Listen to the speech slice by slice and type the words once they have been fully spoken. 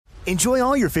Enjoy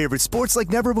all your favorite sports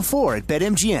like never before at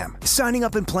BetMGM. Signing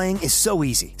up and playing is so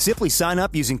easy. Simply sign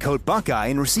up using code Buckeye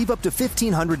and receive up to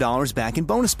 $1,500 back in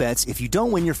bonus bets if you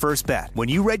don't win your first bet. When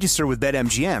you register with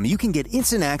BetMGM, you can get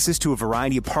instant access to a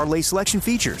variety of parlay selection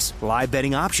features, live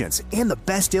betting options, and the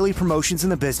best daily promotions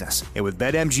in the business. And with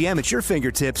BetMGM at your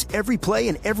fingertips, every play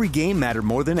and every game matter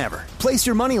more than ever. Place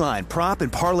your moneyline, prop,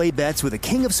 and parlay bets with the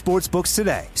king of sportsbooks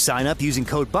today. Sign up using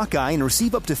code Buckeye and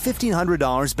receive up to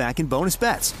 $1,500 back in bonus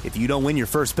bets if you don't win your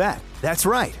first bet. That's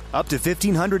right, up to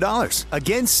 $1,500.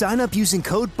 Again, sign up using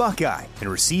code Buckeye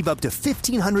and receive up to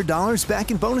 $1,500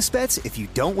 back in bonus bets if you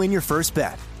don't win your first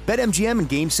bet. BetMGM and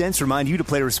GameSense remind you to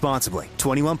play responsibly.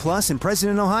 21 plus and present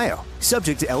in Ohio.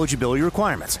 Subject to eligibility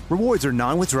requirements. Rewards are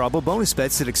non-withdrawable bonus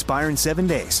bets that expire in 7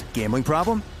 days. Gambling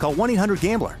problem? Call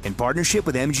 1-800-GAMBLER in partnership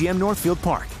with MGM Northfield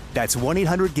Park. That's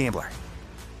 1-800-GAMBLER.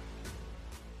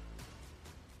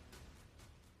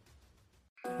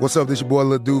 What's up, this your boy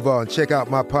Lil Duval, and check out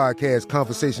my podcast,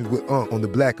 Conversations with Unc, on the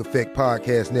Black Effect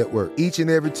Podcast Network. Each and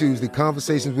every Tuesday,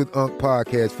 Conversations with Unc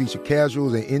podcast feature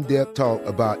casuals and in-depth talk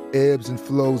about ebbs and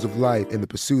flows of life and the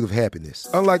pursuit of happiness.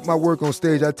 Unlike my work on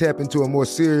stage, I tap into a more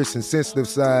serious and sensitive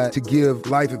side to give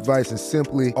life advice and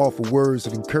simply offer words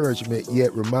of encouragement,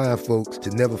 yet remind folks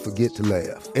to never forget to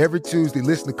laugh. Every Tuesday,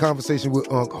 listen to Conversation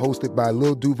with Unc, hosted by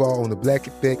Lil Duval on the Black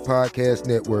Effect Podcast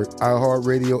Network,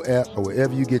 iHeartRadio app, or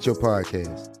wherever you get your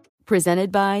podcasts.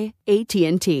 Presented by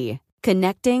AT&T.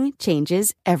 Connecting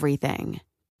changes everything.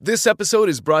 This episode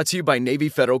is brought to you by Navy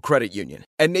Federal Credit Union.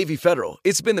 At Navy Federal,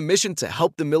 it's been the mission to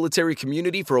help the military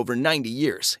community for over 90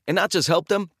 years. And not just help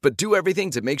them, but do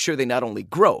everything to make sure they not only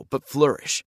grow, but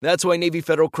flourish. That's why Navy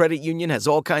Federal Credit Union has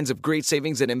all kinds of great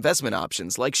savings and investment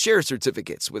options like share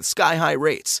certificates with sky-high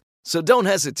rates. So don't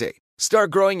hesitate. Start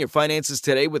growing your finances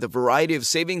today with a variety of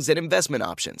savings and investment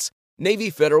options. Navy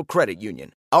Federal Credit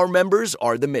Union. Our members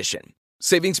are the mission.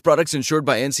 Savings products insured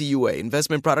by NCUA.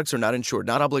 Investment products are not insured,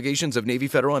 not obligations of Navy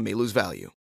Federal and may lose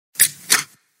value.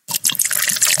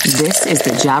 This is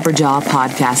the Jabberjaw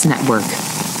Podcast Network.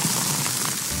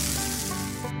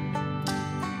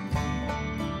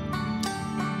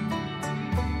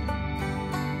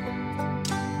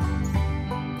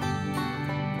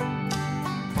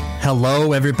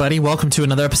 Hello, everybody. Welcome to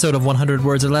another episode of 100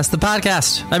 Words or Less, the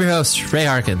podcast. I'm your host, Ray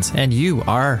Harkins, and you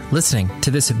are listening to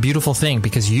this beautiful thing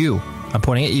because I'm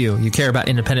pointing at you care about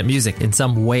independent music in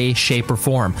some way, shape, or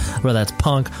form, whether that's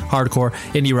punk, hardcore,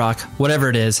 indie rock, whatever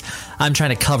it is. I'm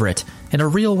trying to cover it in a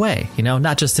real way,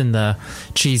 not just in the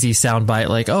cheesy soundbite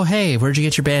like, oh, hey, where'd you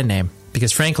get your band name?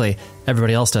 Because frankly,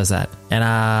 everybody else does that, and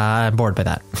I'm bored by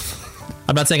that.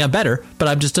 I'm not saying I'm better, but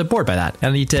I'm just bored by that. And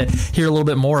I need to hear a little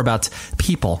bit more about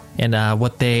people and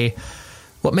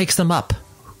what makes them up,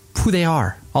 who they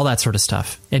are, all that sort of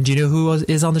stuff. And do you know who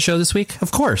is on the show this week?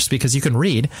 Of course, because you can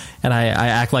read. And I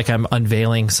act like I'm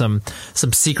unveiling some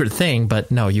secret thing,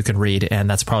 but no, you can read, and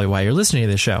that's probably why you're listening to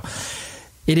this show.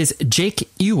 It is Jake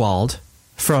Ewald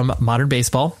from Modern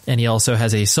Baseball, and he also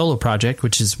has a solo project,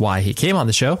 which is why he came on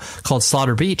the show, called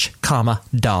Slaughter Beach,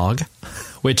 Dog,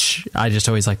 which I just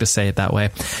always like to say it that way,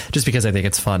 just because I think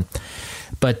it's fun.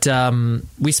 But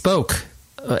we spoke.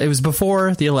 It was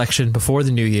before the election, before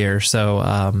the new year,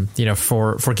 so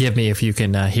forgive me if you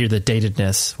can hear the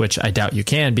datedness, which I doubt you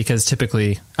can, because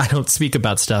typically I don't speak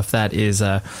about stuff that is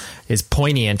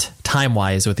poignant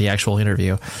time-wise with the actual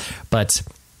interview. But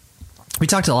we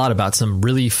talked a lot about some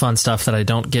really fun stuff that I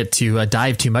don't get to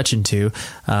dive too much into.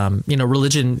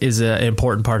 Religion is an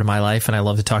important part of my life, and I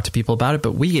love to talk to people about it,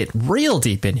 but we get real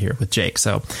deep in here with Jake.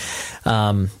 So,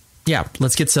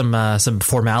 let's get some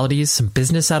formalities, some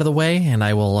business out of the way, and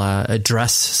I will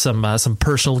address some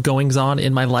personal goings on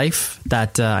in my life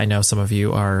that I know some of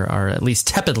you are at least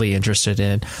tepidly interested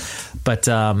in. But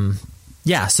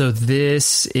so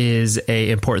this is a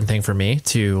important thing for me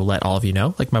to let all of you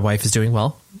know. Like, my wife is doing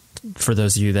well. For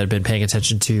those of you that have been paying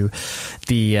attention to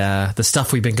the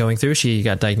stuff we've been going through, she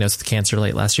got diagnosed with cancer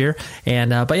late last year,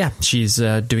 and she's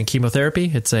doing chemotherapy.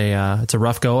 It's a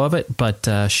rough go of it,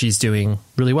 but she's doing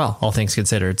really well, all things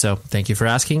considered. So thank you for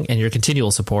asking and your continual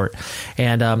support.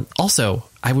 And also,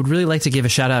 I would really like to give a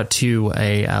shout out to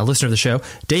a listener of the show,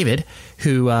 David,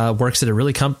 who works at a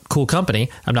really cool company.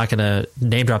 I'm not going to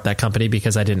name drop that company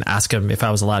because I didn't ask him if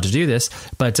I was allowed to do this,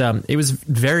 but it was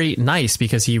very nice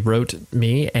because he wrote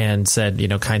me and said,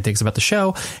 kind things about the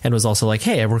show, and was also like,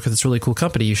 hey, I work with this really cool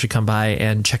company. You should come by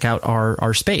and check out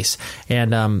our space.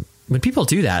 And when people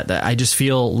do that, I just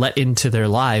feel let into their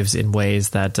lives in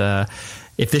ways that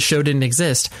if this show didn't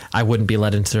exist, I wouldn't be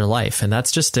let into their life. And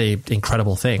that's just an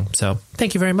incredible thing. So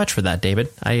thank you very much for that, David.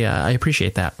 I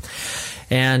appreciate that.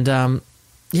 And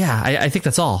I think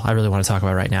that's all I really want to talk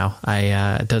about right now.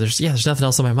 There's nothing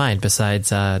else on my mind besides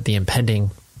the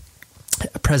impending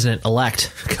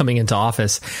president-elect coming into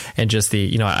office, and just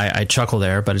I chuckle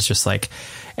there, but it's just like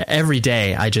every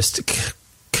day I just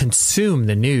consume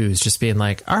the news, just being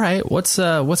like, all right, what's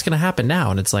going to happen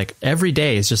now? And it's like every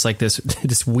day is just like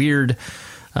this weird.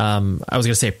 I was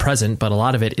going to say present, but a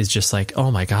lot of it is just like,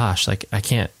 oh my gosh, like I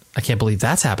can't believe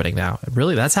that's happening now.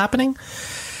 Really, that's happening.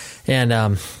 And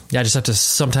I just have to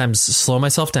sometimes slow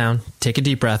myself down, take a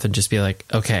deep breath, and just be like,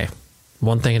 okay,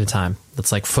 one thing at a time.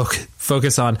 Let's like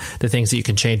focus on the things that you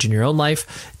can change in your own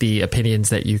life, the opinions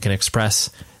that you can express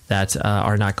that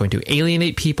are not going to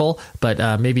alienate people,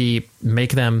 but maybe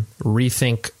make them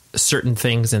rethink certain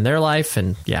things in their life.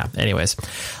 And anyways,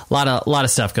 a lot of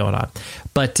stuff going on.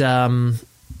 But in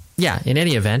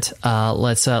any event,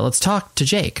 let's talk to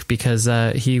Jake, because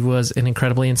he was an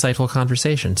incredibly insightful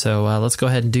conversation. So let's go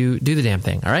ahead and do the damn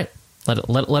thing. All right,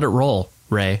 let it roll,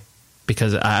 Ray.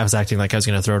 Because I was acting like I was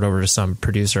going to throw it over to some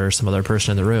producer or some other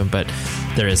person in the room, but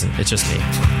there isn't. It's just me.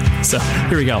 So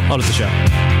here we go. On to the show.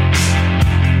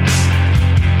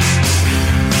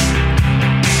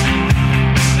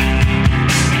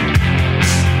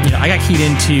 I got keyed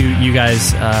into you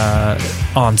guys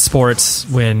on sports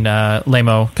when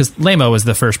Lamo, because Lamo was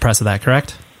the first press of that,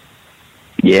 correct?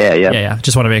 Yeah.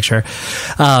 Just want to make sure.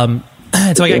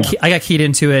 So I got keyed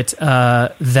into it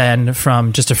then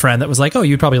from just a friend that was like, oh,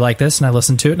 you'd probably like this. And I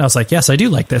listened to it and I was like, yes, I do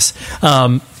like this.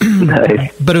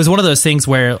 Nice. But it was one of those things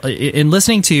where in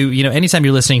listening to, anytime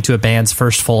you're listening to a band's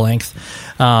first full length,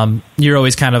 you're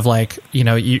always kind of like,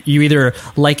 you either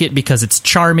like it because it's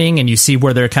charming and you see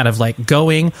where they're kind of like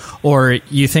going, or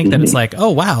you think that it's like, oh,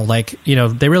 wow, like,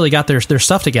 they really got their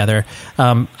stuff together.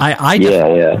 I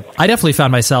definitely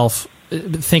found myself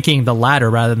thinking the latter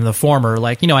rather than the former.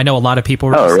 Like, I know a lot of people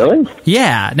were really?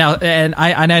 Yeah. Now, and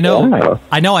I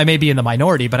know I may be in the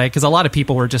minority, but because a lot of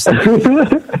people were just like,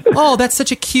 oh, that's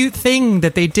such a cute thing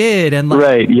that they did. And like,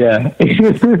 right. Yeah.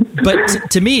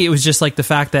 But to me, it was just like the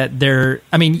fact that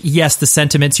yes, the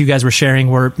sentiments you guys were sharing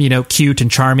were, cute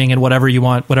and charming and whatever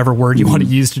word you want to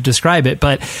use to describe it.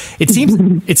 But it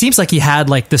seems like you had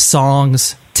like the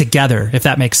songs together, if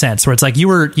that makes sense, where it's like you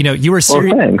were serious.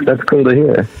 Well, thanks. That's cool to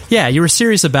hear. Yeah, you were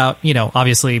serious about,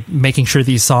 obviously making sure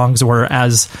these songs were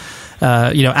as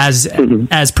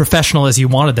professional as you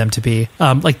wanted them to be.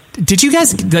 Did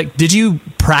you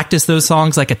practice those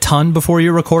songs like a ton before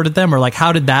you recorded them, or like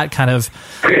how did that kind of,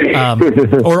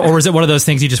 or was it one of those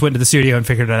things you just went to the studio and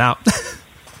figured it out?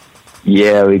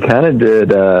 Yeah, we kind of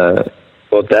did.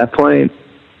 Well, at that point,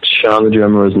 Sean, the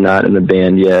drummer, was not in the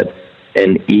band yet.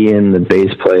 And Ian, the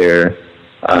bass player,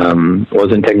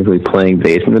 wasn't technically playing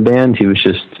bass in the band. He was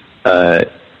just,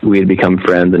 we had become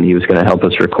friends, and he was going to help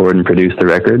us record and produce the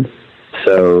record.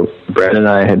 So Brad and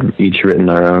I had each written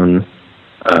our own,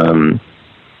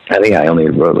 I think I only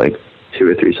wrote like 2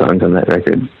 or 3 songs on that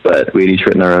record, but we had each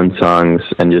written our own songs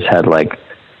and just had like,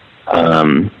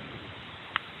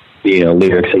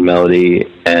 lyrics and melody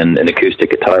and an acoustic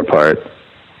guitar part.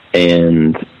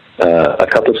 And a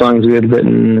couple songs we had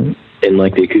written in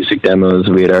like the acoustic demos,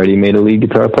 we had already made a lead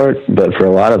guitar part, but for a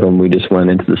lot of them, we just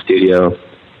went into the studio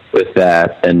with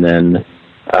that, and then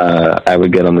I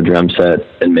would get on the drum set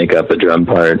and make up a drum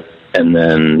part, and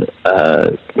then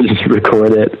just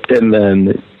record it, and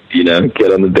then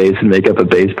get on the bass and make up a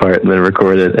bass part, and then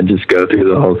record it, and just go through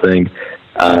the whole thing.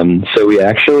 So we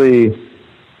actually,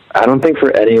 I don't think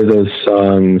for any of those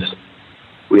songs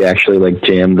we actually like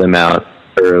jammed them out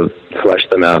or fleshed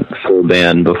them out full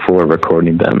band before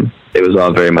recording them. It was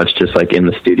all very much just like in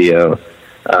the studio,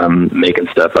 making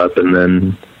stuff up and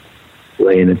then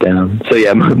laying it down. So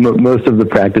yeah, most of the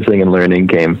practicing and learning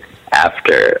came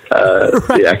after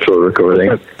the actual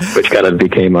recording, which kind of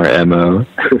became our MO.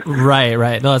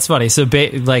 Right. No, that's funny. So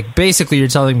basically you're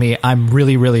telling me I'm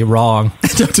really, really wrong.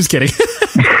 No, just kidding.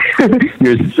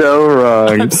 You're so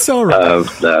wrong. I'm so wrong.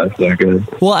 No, it's not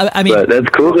good. Well, I mean, but that's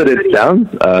cool that it sounds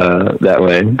that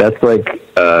way. That's like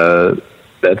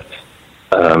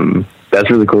that's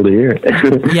really cool to hear.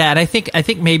 Yeah, and I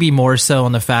think maybe more so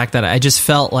on the fact that I just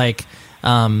felt like,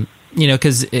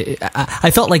 because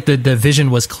I felt like the vision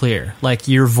was clear. Like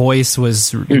your voice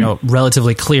was,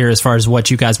 relatively clear as far as what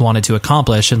you guys wanted to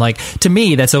accomplish, and like to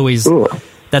me, that's always. Ooh.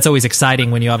 That's always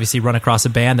exciting when you obviously run across a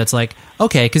band that's like,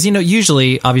 okay, because,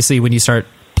 usually, obviously, when you start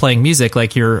playing music,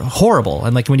 like, you're horrible.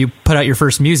 And, like, when you put out your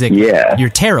first music, you're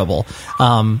terrible.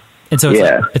 And so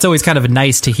it's always kind of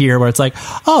nice to hear where it's like,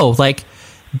 oh, like,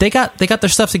 they got their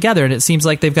stuff together, and it seems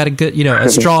like they've got a good, a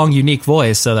strong, unique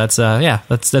voice. So that's,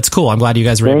 that's cool. I'm glad you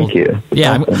guys were able. Thank you.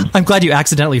 Yeah, I'm glad you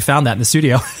accidentally found that in the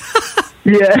studio.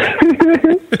 Yeah.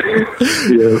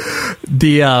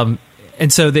 Yeah.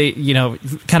 And so they,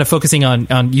 kind of focusing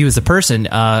on you as a person,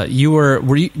 were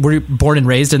you born and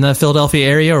raised in the Philadelphia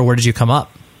area, or where did you come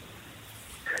up?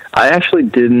 I actually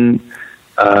didn't.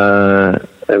 I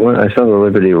saw the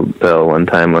Liberty Bell one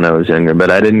time when I was younger, but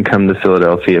I didn't come to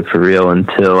Philadelphia for real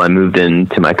until I moved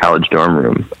into my college dorm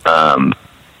room.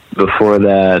 Before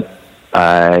that,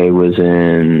 I was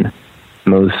in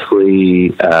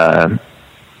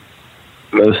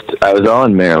I was all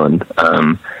in Maryland.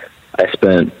 I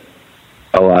spent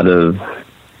a lot of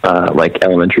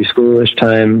elementary schoolish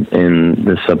time in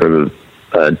the suburb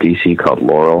of DC called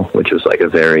Laurel, which was like a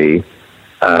very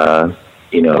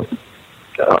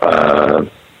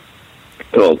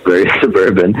very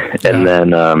suburban. Yeah. And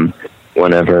then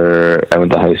whenever I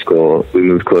went to high school, we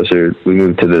moved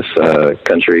to this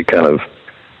country kind of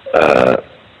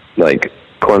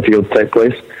cornfield type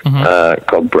place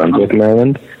called Brunswick,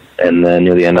 Maryland. And then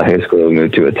near the end of high school, we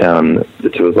moved to a town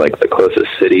that was like the closest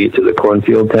city to the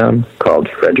cornfield town called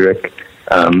Frederick.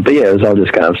 But yeah, it was all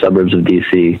just kind of suburbs of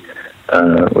DC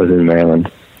within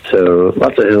Maryland. So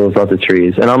lots of hills, lots of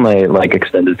trees, and all my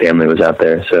extended family was out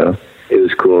there. So it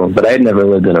was cool. But I had never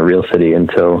lived in a real city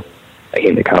until I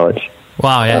came to college.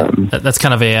 Wow, yeah, that's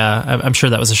kind of I'm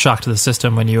sure that was a shock to the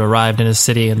system when you arrived in a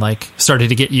city and started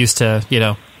to get used to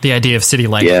the idea of city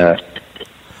life. Yeah.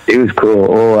 It was cool.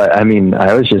 Well, I mean,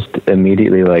 I was just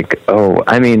immediately I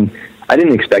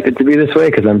didn't expect it to be this way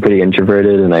because I'm pretty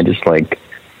introverted and I just I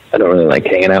don't really like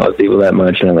hanging out with people that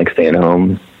much and I like staying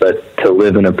home. But to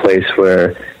live in a place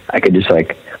where I could just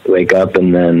wake up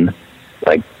and then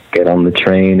get on the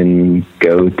train and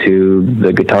go to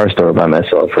the guitar store by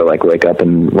myself, or wake up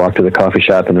and walk to the coffee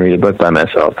shop and read a book by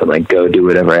myself, and go do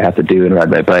whatever I have to do and ride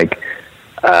my bike.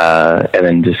 And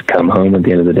then just come home at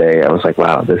the end of the day. I was like,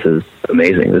 wow, this is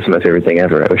amazing. This is my favorite thing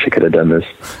ever. I wish I could have done this,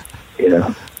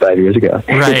 5 years ago.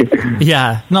 Right.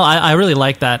 Yeah. No, I really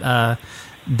like that,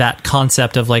 that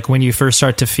concept of when you first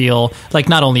start to feel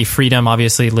not only freedom,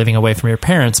 obviously living away from your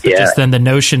parents, but just then the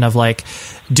notion of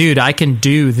dude, I can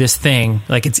do this thing.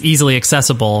 It's easily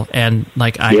accessible and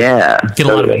I get a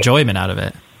lot of enjoyment out of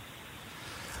it.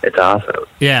 It's awesome.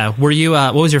 Yeah. Were you,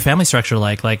 what was your family structure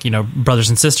like? Brothers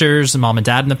and sisters, mom and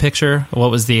dad in the picture? What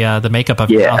was the makeup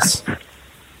of your house?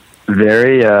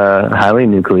 Very highly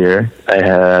nuclear. I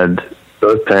had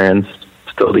both parents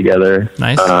still together.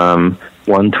 Nice.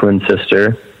 One twin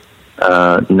sister,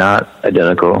 not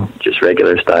identical, just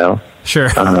regular style. Sure.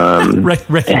 I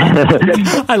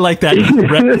like that.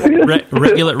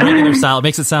 Regular style. It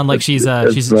makes it sound like she's a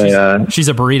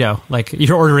burrito.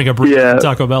 You're ordering a burrito at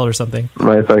Taco Bell or something.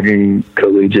 My fucking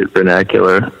collegiate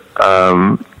vernacular.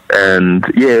 And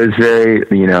it was very,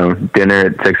 dinner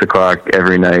at 6:00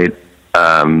 every night.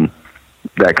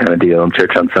 That kind of deal.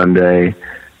 Church on Sunday.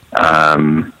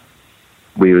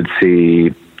 We would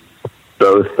see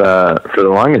both, for the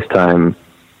longest time,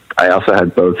 I also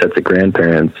had both sets of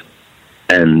grandparents.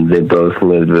 And they both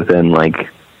lived within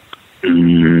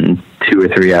 2 or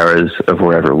 3 hours of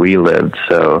wherever we lived.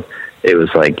 So it was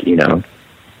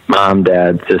mom,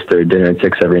 dad, sister, dinner at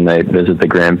 6 every night, visit the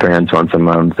grandparents once a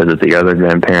month, visit the other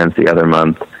grandparents the other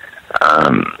month.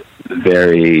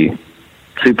 Very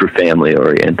super family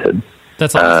oriented.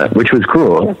 That's awesome. Which was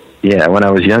cool. Yeah, when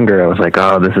I was younger, I was like,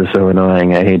 oh, this is so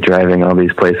annoying. I hate driving all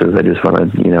these places. I just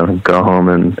want to, go home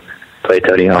and play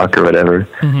Tony Hawk or whatever.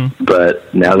 Mm-hmm.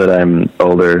 But now that I'm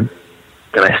older and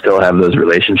I still have those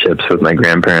relationships with my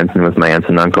grandparents and with my aunts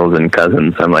and uncles and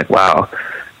cousins, I'm like, wow.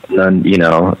 When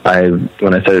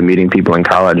I started meeting people in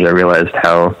college, I realized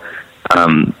how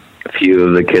few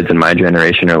of the kids in my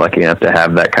generation are lucky enough to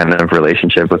have that kind of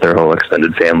relationship with their whole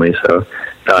extended family. So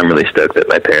now I'm really stoked that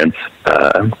my parents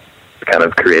kind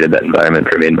of created that environment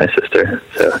for me and my sister.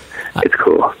 So it's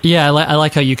cool. Yeah, I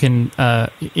like how you can,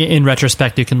 in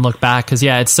retrospect, you can look back because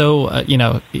it's so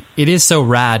it is so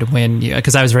rad when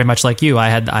because I was very much like you. I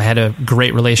had a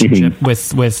great relationship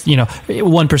with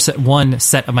one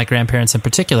set of my grandparents in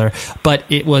particular, but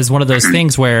it was one of those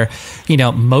things where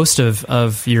most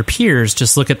of your peers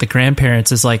just look at the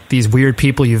grandparents as these weird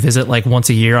people you visit once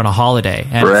a year on a holiday.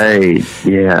 And right.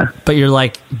 Yeah. But you're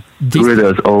who are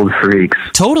those old freaks?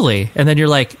 Totally. And then you're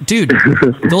like, dude,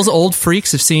 those old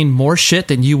freaks have seen more shit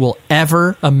than you will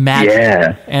ever imagine.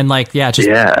 Yeah. And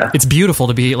it's beautiful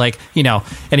to be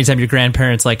anytime your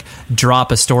grandparents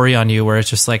drop a story on you where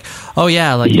it's just oh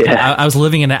yeah, I was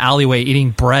living in an alleyway eating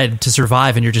bread to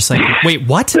survive, and you're just wait,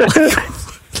 what?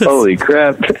 Holy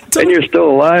crap. And you're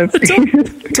still alive.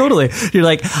 Totally. You're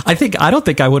I don't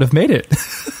think I would have made it.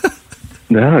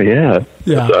 No, yeah.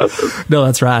 That's awesome. No,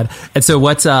 that's rad. And so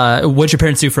what'd your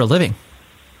parents do for a living?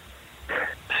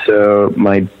 So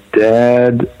my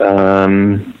dad,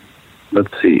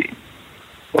 let's see,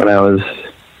 when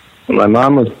my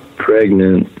mom was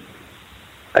pregnant,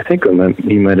 I think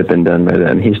he might have been done by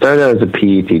then. He started out as a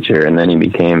PE teacher, and then he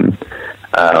became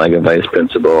like a vice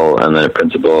principal, and then a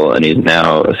principal, and he's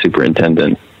now a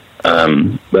superintendent.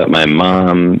 But my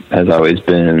mom has always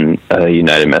been a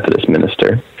United Methodist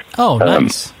minister. Oh,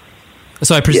 nice.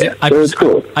 So I presume, it's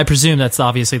cool. I presume that's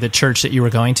obviously the church that you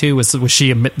were going to. Was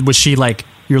she like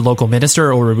your local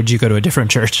minister, or would you go to a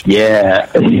different church? Yeah,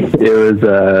 it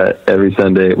was every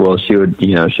Sunday. Well, she would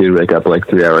wake up like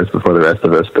 3 hours before the rest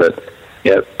of us, but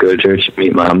yep, go to church,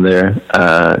 meet mom there.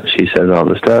 She says all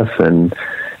the stuff, and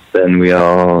then we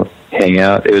all hang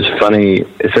out. It was funny,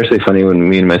 especially funny when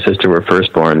me and my sister were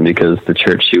first born, because the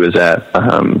church she was at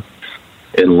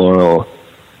in Laurel,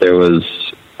 there was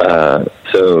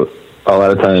so a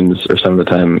lot of times, or some of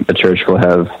the time, a church will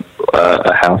have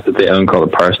a house that they own called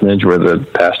a parsonage, where the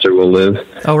pastor will live.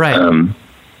 Oh, right.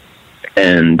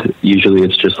 And usually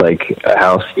it's just like a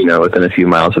house, within a few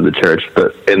miles of the church.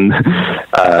 But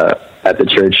at the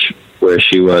church where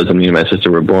she was and me and my sister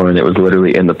were born, it was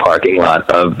literally in the parking lot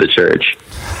of the church.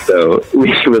 So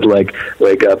we would like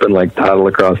wake up and like toddle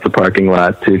across the parking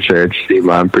lot to church, see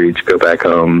mom preach, go back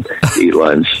home, eat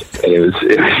lunch. And it was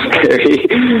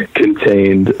very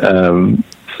contained.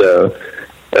 So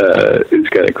it was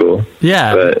kind of cool.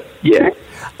 Yeah. But yeah.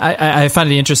 I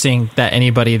find it interesting that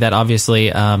anybody that obviously,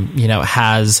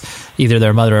 has either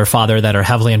their mother or father that are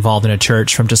heavily involved in a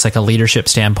church from just like a leadership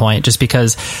standpoint, just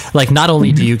because like not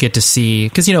only do you get to see,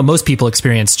 because, most people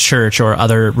experience church or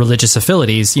other religious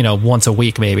affilities, once a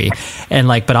week maybe. And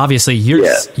like, but obviously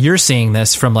you're seeing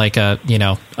this from like a,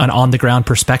 an on the ground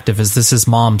perspective, as this is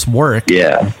mom's work.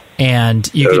 Yeah. And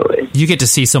you get to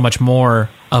see so much more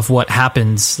of what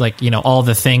happens, like, all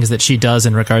the things that she does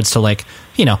in regards to like,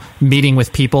 meeting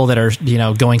with people that are,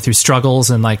 going through struggles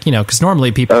and like, because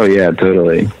normally people. Oh, yeah,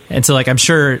 totally. And so like, I'm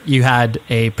sure you had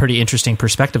a pretty interesting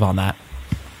perspective on that.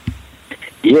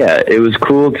 Yeah, it was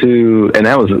cool and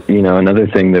that was, another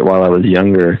thing that while I was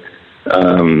younger,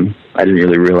 I didn't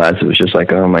really realize. It was just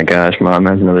like, oh my gosh, mom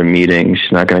has another meeting.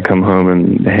 She's not going to come home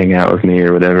and hang out with me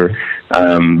or whatever.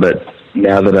 But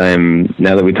now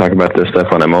that we talk about this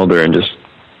stuff when I'm older, and just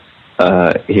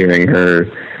hearing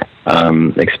her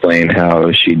explain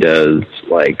how she does,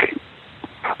 like,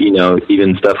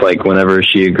 even stuff like whenever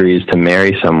she agrees to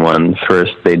marry someone,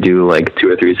 first they do like 2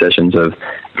 or 3 sessions of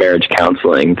marriage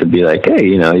counseling to be like, hey,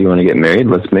 you want to get married,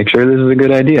 let's make sure this is a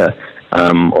good idea.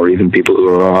 Or even people who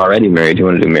are already married who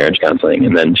want to do marriage counseling.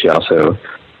 And then she also,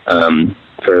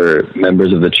 for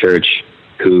members of the church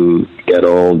who get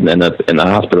old and end up in the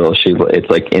hospital, it's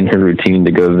like in her routine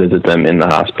to go visit them in the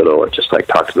hospital and just like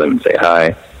talk to them and say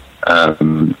hi.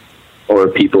 Or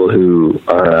people who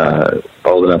are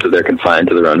old enough that they're confined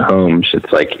to their own homes, it's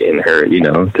like in her,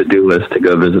 to-do list to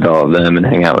go visit all of them and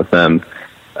hang out with them.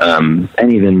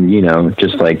 And even,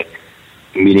 just like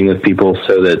meeting with people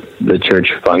so that the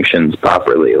church functions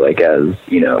properly, like as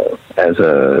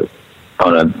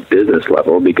on a business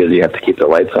level, because you have to keep the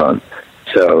lights on.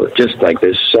 So just like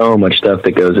there's so much stuff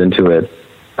that goes into it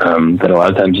that a lot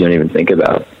of times you don't even think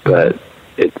about. But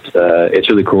it's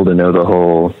really cool to know the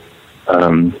whole,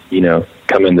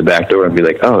 come in the back door and be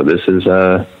like, oh, this is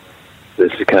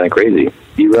kind of crazy.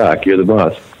 You rock. You're the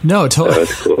boss. No, totally.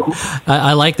 So that's cool.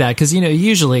 I like that because,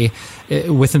 usually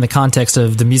within the context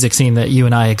of the music scene that you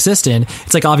and I exist in,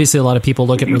 it's like obviously a lot of people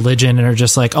look at religion and are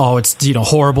just like, oh, it's,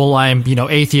 horrible. I'm,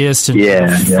 atheist.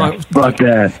 And, fuck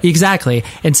that. Exactly.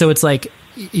 And so it's like,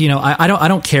 I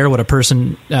don't care what a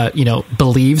person,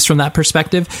 believes from that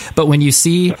perspective. But when you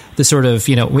see the sort of,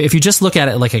 if you just look at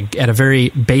it like at a very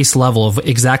base level of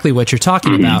exactly what you're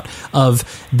talking about, of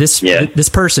this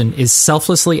person is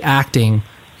selflessly acting,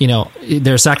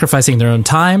 they're sacrificing their own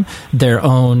time, their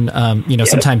own,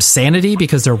 sometimes sanity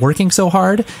because they're working so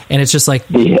hard. And it's just like,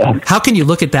 how can you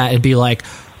look at that and be like,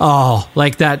 oh,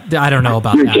 like that, I don't know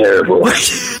about You're that. Terrible.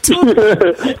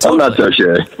 I'm not so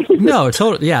sure. No,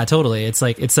 totally. Yeah, totally. It's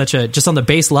like, it's such a, just on the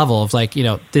base level of like,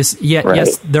 this,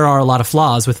 yes, there are a lot of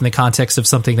flaws within the context of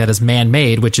something that is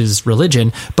man-made, which is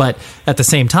religion. But at the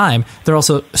same time, there are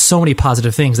also so many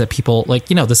positive things that people like,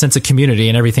 the sense of community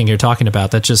and everything you're talking about.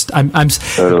 That just, I'm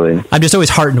just always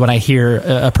heartened when I hear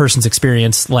a person's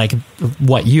experience like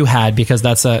what you had, because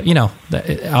that's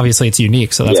obviously it's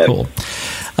unique. So that's cool.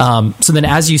 So then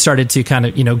as you started to kind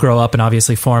of, grow up and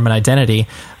obviously form an identity,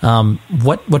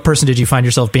 what person did you find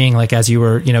yourself being like as you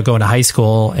were, going to high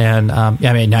school? And,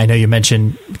 I know you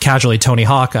mentioned casually Tony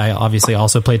Hawk. I obviously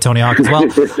also played Tony Hawk as well.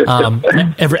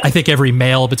 I think every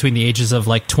male between the ages of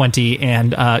like 20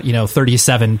 and,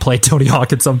 37 played Tony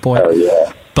Hawk at some point. Oh,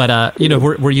 yeah. But,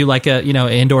 were you like a,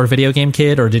 indoor video game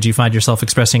kid, or did you find yourself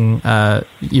expressing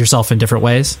yourself in different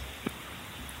ways?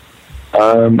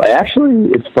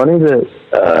 It's funny that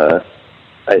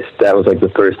that was like the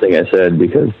first thing I said,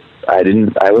 because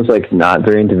I was like not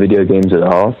very into video games at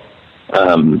all.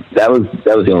 That was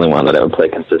the only one that I would play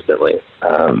consistently.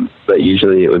 But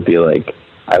usually it would be like,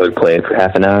 I would play it for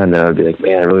half an hour and then I would be like,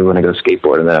 man, I really want to go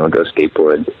skateboard. And then I would go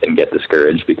skateboard and get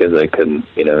discouraged because I couldn't,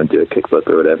 do a kickflip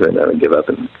or whatever. And then I would give up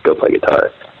and go play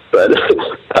guitar. But,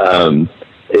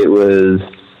 it was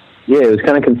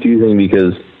kind of confusing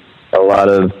because a lot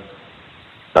of,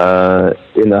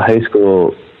 in the high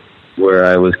school where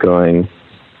I was going,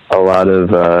 a lot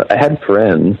of, I had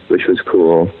friends, which was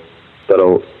cool, but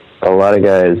a lot of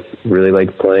guys really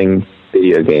liked playing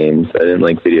video games. I didn't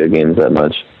like video games that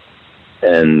much.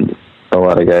 And a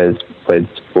lot of guys played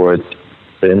sports.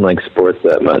 They didn't like sports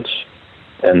that much.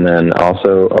 And then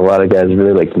also a lot of guys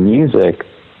really liked music,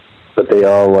 but they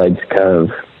all liked kind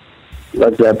of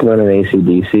Led Zeppelin and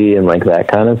AC/DC and like that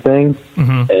kind of thing.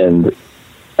 Mm-hmm. And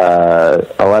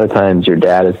a lot of times your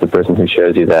dad is the person who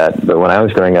shows you that. But when I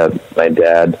was growing up, my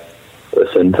dad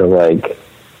listened to like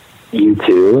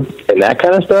U2 and that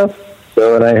kind of stuff.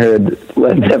 So when I heard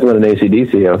Led Zeppelin and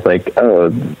AC/DC, I was like, oh,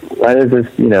 why does this,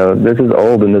 this is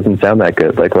old and doesn't sound that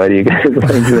good. Like, why do you guys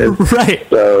like this? Right.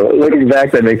 So looking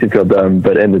back, that makes me feel dumb.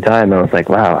 But in the time, I was like,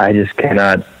 wow, I just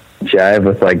cannot jive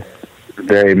with like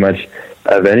very much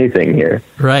of anything here.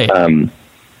 Right. And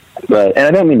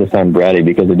I don't mean to sound bratty,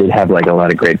 because I did have like a lot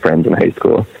of great friends in high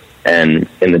school. And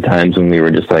in the times when we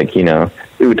were just like, we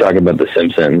would talk about The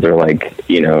Simpsons or like,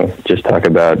 just talk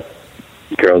about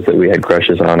girls that we had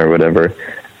crushes on or whatever.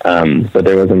 But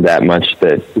there wasn't that much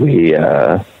that we,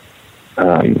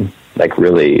 like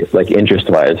really, like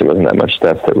interest-wise, there wasn't that much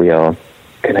stuff that we all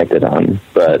connected on.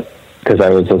 But because I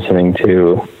was listening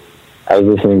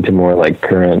to more like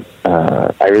current,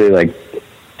 I really like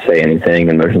Say Anything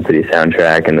and Motion City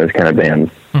Soundtrack and those kind of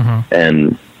bands. Mm-hmm.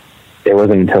 And it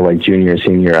wasn't until like junior,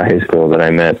 senior high school that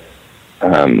I met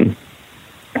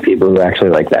people who actually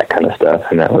like that kind of stuff.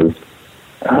 And that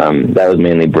was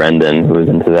mainly Brendan, who was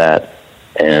into that,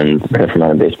 and Brendan from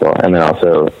Out of Baseball. And then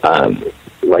also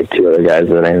like two other guys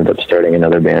that I ended up starting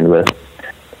another band with.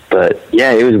 But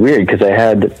yeah, it was weird because I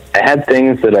had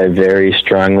things that I very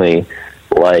strongly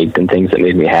liked and things that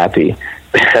made me happy.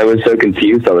 I was so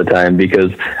confused all the time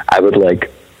because I would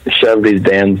like shove these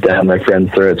bands down my friends'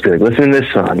 throats, be like, listen to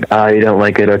this song. Oh, you don't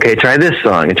like it? Okay, try this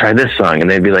song and try this song. And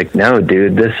they'd be like, no,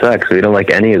 dude, this sucks. We don't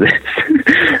like any of this.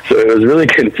 So it was really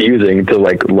confusing to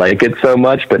like it so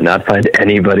much, but not find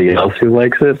anybody else who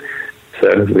likes it. So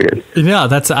it was weird. No,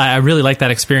 I really like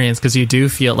that experience, because you do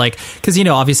feel like, because,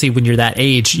 obviously when you're that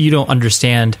age, you don't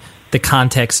understand the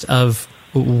context of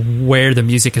where the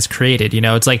music is created.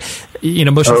 It's like,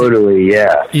 Motion City,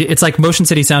 yeah. It's like Motion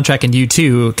City Soundtrack and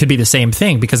U2 could be the same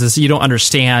thing, because you don't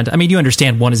understand. I mean, you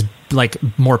understand one is like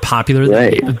more popular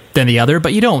than the other,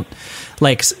 but you don't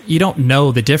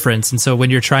know the difference. And so when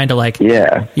you're trying to like,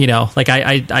 like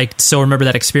I still remember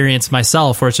that experience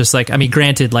myself, where it's just like, I mean,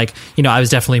 granted, like, I was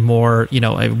definitely more,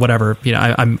 whatever,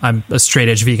 I'm a straight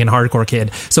edge vegan hardcore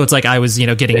kid. So it's like, I was,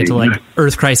 getting into like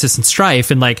Earth Crisis and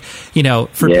Strife, and like,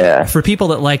 for people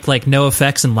that like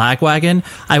NoFX and Lagwagon,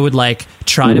 I would like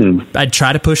I'd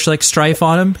try to push like Strife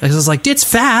on them. I was like, it's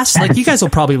fast. Like, you guys will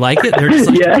probably like it. They're just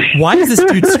like, why is this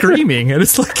dude screaming? And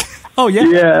it's like, oh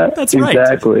yeah, that's right.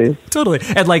 Exactly. Totally.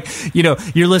 And like,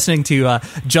 you're listening to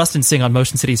Justin sing on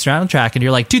Motion City Soundtrack, and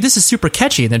you're like, dude, this is super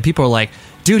catchy. And then people are like,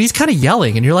 dude, he's kind of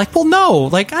yelling. And you're like, well, no,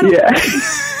 like, I don't. Yeah.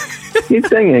 He's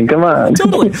singing. Come on.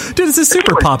 Totally. Dude, this is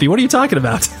super poppy. What are you talking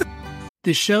about?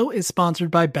 This show is sponsored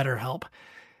by BetterHelp.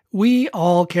 We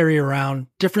all carry around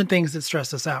different things that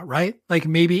stress us out, right? Like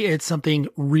maybe it's something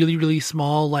really, really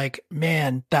small, like,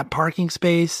 man, that parking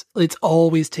space, it's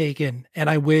always taken. And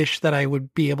I wish that I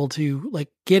would be able to like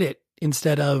get it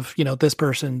instead of, this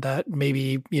person that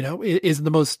maybe, isn't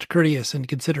the most courteous and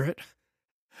considerate.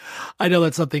 I know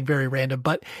that's something very random,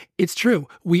 but it's true.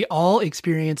 We all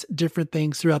experience different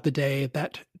things throughout the day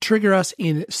that trigger us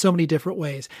in so many different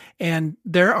ways. And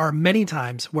there are many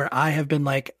times where I have been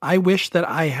like, I wish that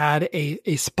I had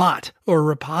a spot or a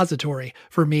repository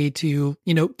for me to,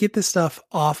 get this stuff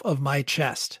off of my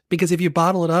chest. Because if you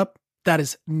bottle it up, that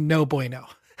is no bueno.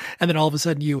 And then all of a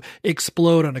sudden you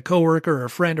explode on a coworker or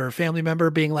a friend or a family member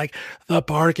being like, the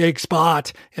parking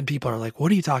spot. And people are like,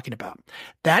 what are you talking about?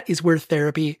 That is where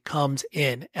therapy comes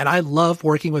in. And I love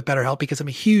working with BetterHelp because I'm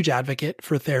a huge advocate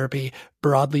for therapy,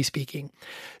 broadly speaking.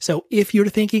 So if you're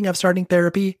thinking of starting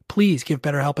therapy, please give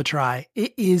BetterHelp a try.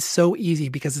 It is so easy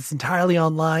because it's entirely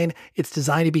online. It's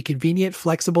designed to be convenient,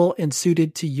 flexible, and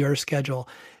suited to your schedule.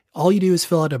 All you do is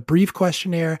fill out a brief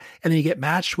questionnaire, and then you get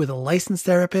matched with a licensed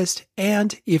therapist.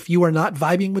 And if you are not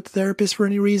vibing with the therapist for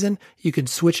any reason, you can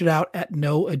switch it out at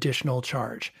no additional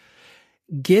charge.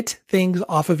 Get things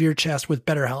off of your chest with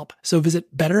BetterHelp. So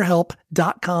visit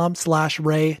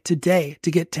betterhelp.com/Ray today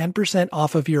to get 10%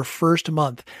 off of your first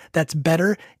month. That's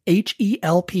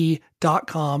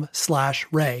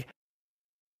betterhelp.com/Ray.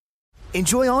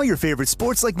 Enjoy all your favorite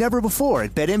sports like never before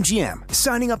at BetMGM.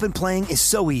 Signing up and playing is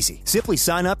so easy. Simply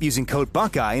sign up using code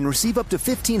Buckeye and receive up to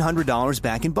 $1,500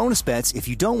 back in bonus bets if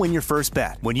you don't win your first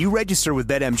bet. When you register with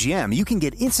BetMGM, you can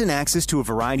get instant access to a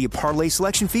variety of parlay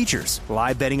selection features,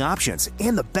 live betting options,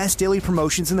 and the best daily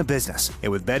promotions in the business.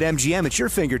 And with BetMGM at your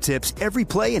fingertips, every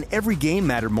play and every game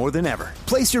matter more than ever.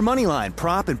 Place your moneyline,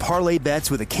 prop, and parlay bets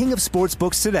with the king of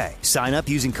sportsbooks today. Sign up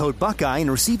using code Buckeye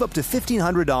and receive up to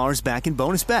 $1,500 back in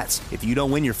bonus bets if you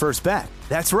don't win your first bet.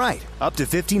 That's right, up to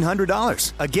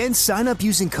 $1,500. Again, sign up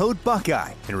using code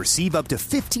Buckeye and receive up to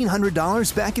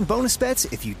 $1,500 back in bonus bets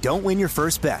if you don't win your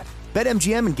first bet.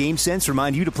 BetMGM and GameSense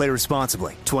remind you to play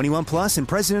responsibly. 21 plus and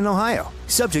present in Ohio.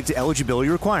 Subject to eligibility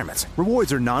requirements.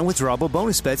 Rewards are non-withdrawable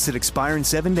bonus bets that expire in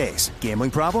 7 days. Gambling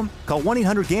problem? Call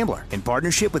 1-800-GAMBLER in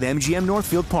partnership with MGM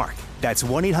Northfield Park. That's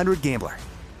 1-800-GAMBLER.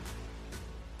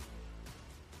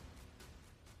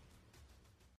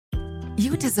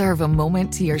 You deserve a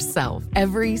moment to yourself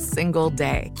every single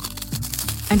day.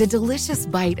 And a delicious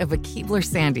bite of a Keebler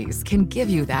Sandies can give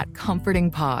you that comforting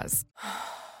pause.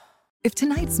 If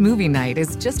tonight's movie night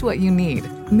is just what you need,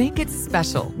 make it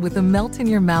special with the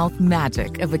melt-in-your-mouth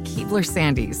magic of a Keebler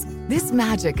Sandies. This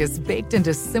magic is baked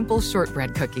into simple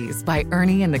shortbread cookies by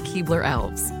Ernie and the Keebler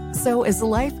Elves. So as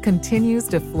life continues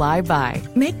to fly by,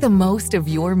 make the most of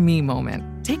your me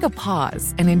moment. Take a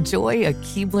pause and enjoy a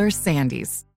Keebler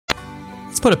Sandies.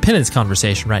 Let's put a pin in this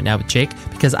conversation right now with Jake,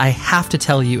 because I have to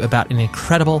tell you about an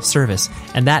incredible service,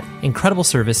 and that incredible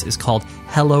service is called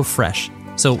HelloFresh.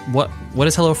 So what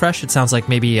is HelloFresh? It sounds like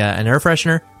maybe an air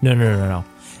freshener. No.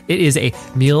 It is a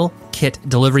meal kit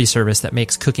delivery service that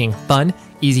makes cooking fun,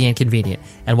 easy, and convenient.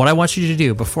 And what I want you to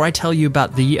do, before I tell you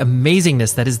about the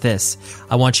amazingness that is this,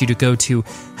 I want you to go to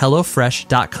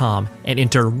HelloFresh.com and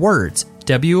enter WORDS,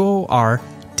 WORDS,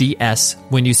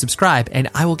 when you subscribe, and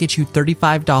I will get you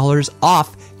 $35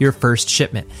 off your first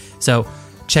shipment. So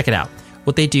check it out.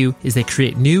 What they do is they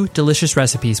create new, delicious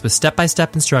recipes with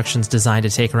step-by-step instructions designed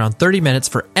to take around 30 minutes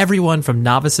for everyone from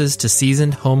novices to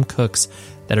seasoned home cooks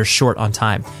that are short on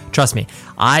time. Trust me,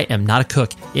 I am not a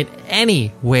cook in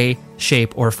any way,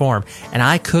 shape, or form. And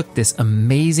I cooked this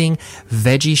amazing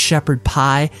veggie shepherd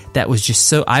pie that was just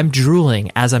so... I'm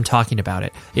drooling as I'm talking about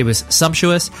it. It was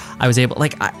sumptuous. I was able...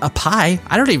 Like, a pie...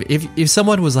 I don't even... If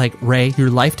someone was like, Ray,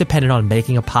 your life depended on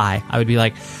making a pie, I would be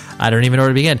like, I don't even know where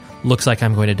to begin. Looks like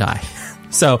I'm going to die.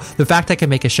 So the fact I can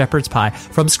make a shepherd's pie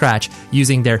from scratch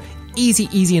using their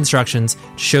easy instructions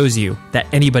shows you that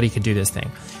anybody can do this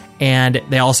thing. And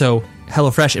they also,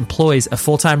 HelloFresh employs a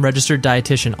full-time registered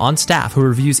dietitian on staff who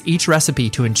reviews each recipe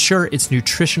to ensure it's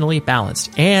nutritionally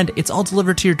balanced. And it's all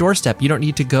delivered to your doorstep. You don't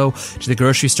need to go to the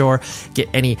grocery store, get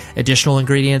any additional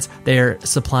ingredients. They're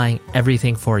supplying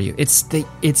everything for you. It's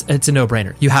a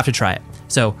no-brainer. You have to try it.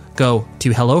 So go to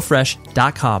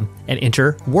HelloFresh.com and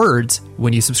enter WORDS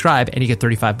when you subscribe, and you get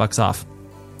 $35 off.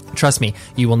 Trust me,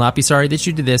 you will not be sorry that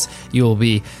you did this. You will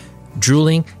be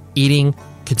drooling, eating,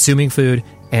 consuming food,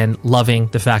 and loving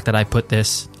the fact that I put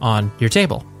this on your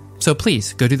table. So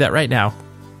please, go do that right now.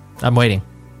 I'm waiting.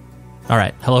 All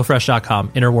right,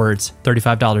 HelloFresh.com, enter WORDS,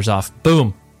 $35 off.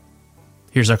 Boom.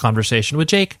 Here's our conversation with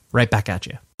Jake, right back at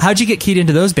you. How'd you get keyed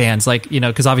into those bands? Like, you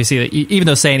know, because obviously, even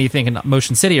though Say Anything and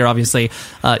Motion City are obviously,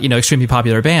 extremely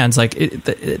popular bands, like,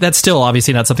 that's still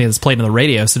obviously not something that's played on the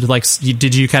radio. So,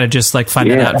 did you kind of just, like, find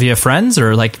that out via friends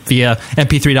or, like, via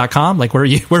mp3.com? Like, where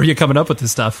are you coming up with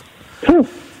this stuff?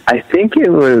 I think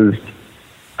it was...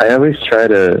 I always try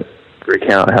to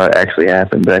recount how it actually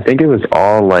happened, but I think it was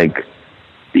all, like,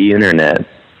 the internet.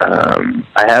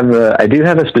 I do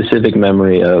have a specific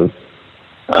memory of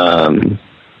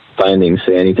finding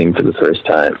Say Anything for the first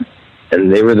time,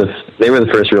 and they were the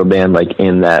first real band like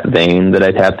in that vein that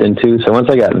I tapped into. So once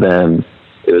I got them,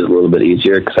 it was a little bit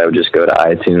easier because I would just go to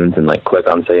iTunes and like click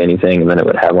on Say Anything, and then it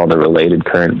would have all the related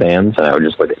current bands, and I would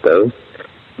just look at those.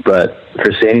 But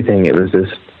for Say Anything, it was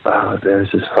just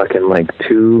there's this fucking like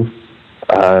two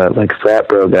like frat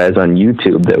bro guys on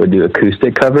YouTube that would do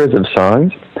acoustic covers of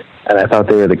songs, and I thought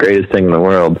they were the greatest thing in the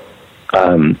world.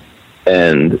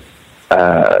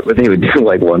 But they would do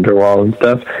like Wonderwall and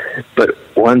stuff. But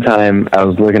one time I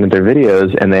was looking at their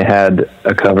videos and they had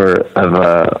a cover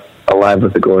of Alive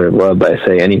with the Glory of Love by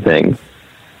Say Anything.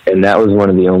 and that was one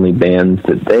of the only bands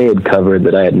that they had covered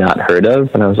that I had not heard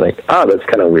of, and I was like, oh, that's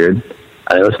kind of weird.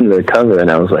 I listened to their cover, and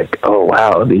I was like, oh,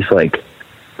 wow, these, like,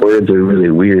 words are really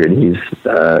weird. He's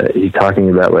talking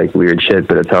about, like, weird shit,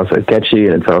 but it's also catchy,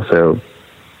 and it's also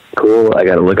cool. I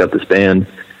got to look up this band.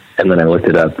 And then I looked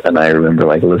it up, and I remember,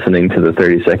 like, listening to the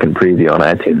 30-second preview on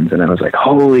iTunes, and I was like,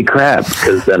 holy crap,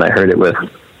 because then I heard it with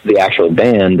the actual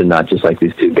band and not just, like,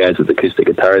 these two guys with acoustic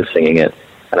guitars singing it.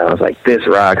 And I was like, this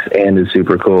rocks and is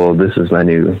super cool. This is my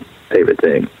new favorite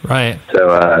thing. Right.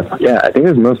 So, yeah, I think it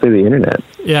was mostly the internet.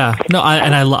 Yeah. No,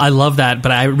 I love that,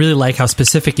 but I really like how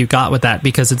specific you got with that,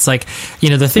 because it's like, you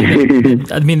know, the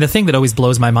thing that always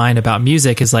blows my mind about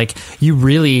music is, like, you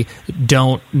really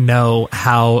don't know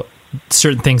how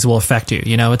certain things will affect you.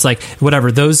 You know, it's like,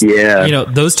 whatever, those, you know,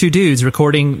 those two dudes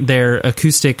recording their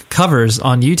acoustic covers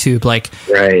on YouTube, like,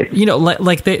 right. You know,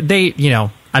 like they, you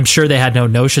know, I'm sure they had no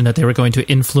notion that they were going to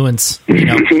influence, you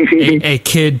know, a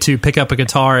kid to pick up a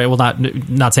guitar. Well,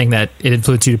 not saying that it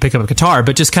influenced you to pick up a guitar,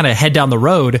 but just kind of head down the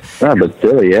road. Oh, but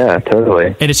still, yeah, totally.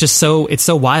 And it's just it's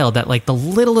so wild that, like, the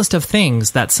littlest of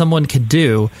things that someone could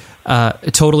do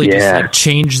totally just, like,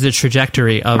 change the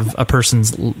trajectory of a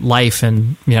person's life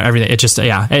and, you know, everything. It just,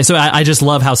 And so I just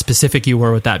love how specific you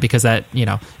were with that, because that, you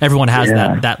know, everyone has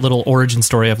that little origin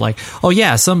story of, like, oh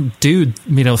yeah, some dude,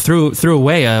 you know, threw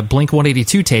away a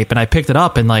Blink-182 tape and I picked it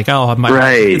up and, like, oh, my,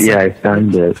 right. Yeah. I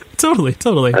found it. Totally.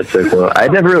 That's so cool.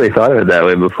 I'd never really thought of it that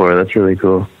way before. That's really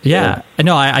cool. Yeah.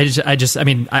 No, I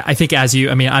mean, I think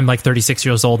I'm like 36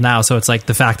 years old now. So it's like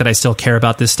the fact that I still care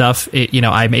about this stuff, you know,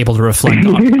 I'm able to reflect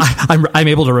on I'm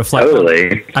able to reflect.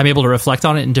 Totally. I'm able to reflect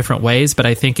on it in different ways, but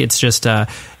I think it's just,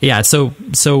 it's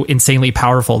so insanely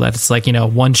powerful that it's like, you know,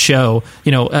 one show,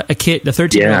 you know, a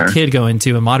 13-year-old kid going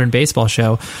to a modern baseball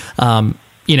show,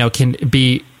 you know, can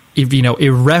be, you know,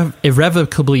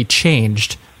 irrevocably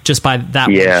changed just by that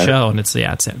one show. And it's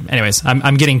anyways,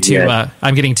 I'm getting too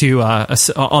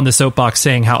on the soapbox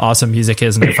saying how awesome music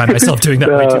is, and I find myself doing that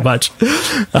way too much.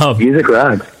 Music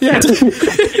rocks. Yeah.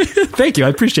 Thank you. I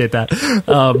appreciate that.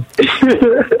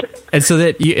 And so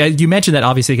that you mentioned that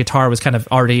obviously guitar was kind of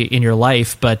already in your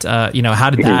life, but you know,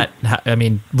 how did that? I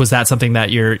mean, was that something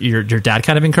that your dad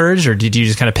kind of encouraged, or did you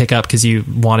just kind of pick up because you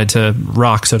wanted to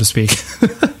rock, so to speak?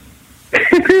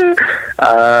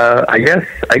 I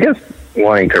guess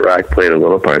wanting to rock played a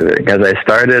little part of it, because I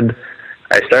started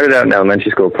out in elementary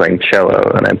school playing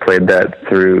cello, and I played that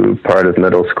through part of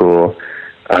middle school.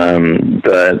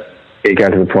 But it got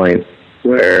to the point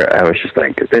where I was just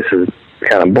like, this is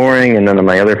kind of boring, and none of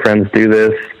my other friends do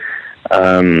this.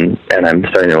 And I'm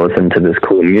starting to listen to this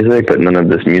cool music, but none of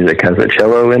this music has a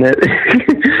cello in it.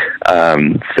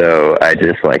 So I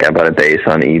just, like, I bought a bass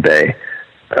on eBay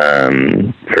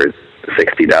for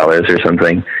 $60 or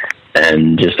something,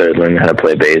 and just started learning how to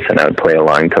play bass. And I would play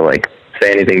along to, like,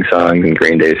 Say Anything songs and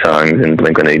Green Day songs and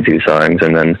Blink-182 songs.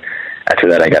 And then after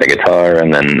that I got a guitar,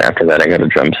 and then after that I got a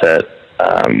drum set.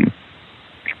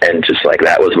 And just, like,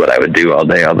 that was what I would do all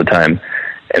day, all the time,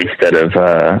 instead of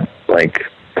like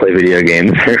play video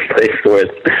games or play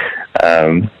sports.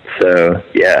 So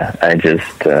yeah, I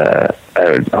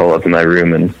would hole up in my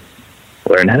room and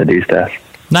learn how to do stuff.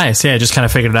 Nice. Yeah, just kind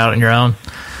of figured it out on your own.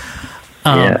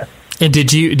 Yeah. And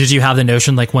did you have the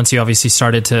notion, like, once you obviously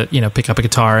started to, you know, pick up a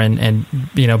guitar and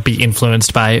you know, be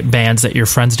influenced by bands that your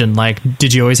friends didn't like,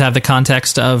 did you always have the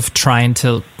context of trying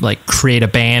to, like, create a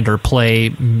band or play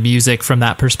music from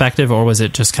that perspective, or was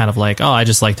it just kind of like, oh, I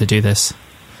just like to do this?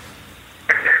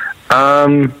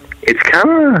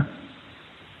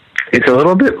 It's a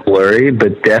little bit blurry,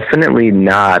 but definitely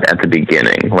not at the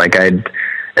beginning. Like,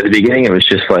 at the beginning, it was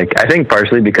just like, I think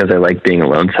partially because I like being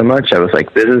alone so much, I was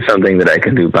like, this is something that I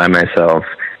can do by myself,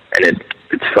 and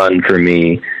it's fun for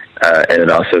me, and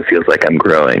it also feels like I'm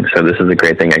growing. So this is a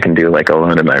great thing I can do, like,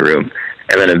 alone in my room.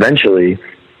 And then eventually,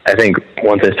 I think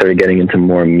once I started getting into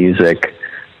more music,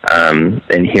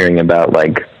 and hearing about,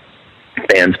 like,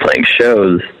 bands playing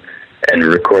shows and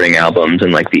recording albums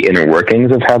and, like, the inner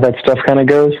workings of how that stuff kind of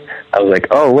goes, I was like,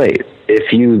 oh, wait,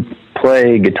 if you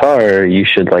play guitar, you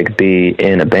should, like, be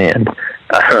in a band.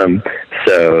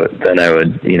 So then I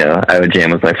would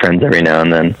jam with my friends every now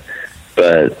and then,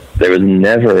 but there was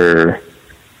never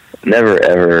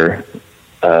ever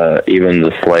even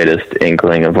the slightest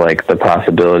inkling of, like, the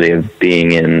possibility of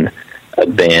being in a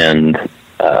band,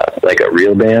 like a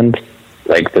real band,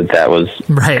 like that was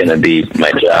going to be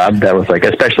my job. That was, like,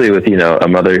 especially with, you know, a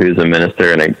mother who's a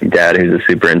minister and a dad who's a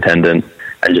superintendent,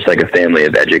 and just, like, a family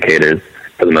of educators.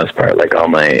 For the most part, like, all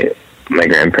my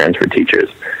grandparents were teachers,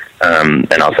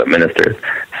 and also ministers.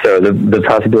 So the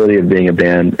possibility of being in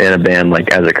a band,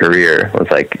 like, as a career was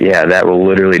like, yeah, that will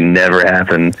literally never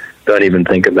happen. Don't even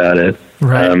think about it.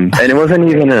 Right. And it wasn't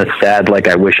even in a sad, like,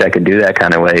 I wish I could do that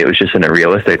kind of way. It was just in a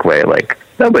realistic way, like,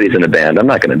 nobody's in a band. I'm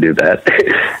not going to do that.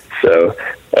 So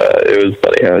it was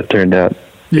funny how it turned out.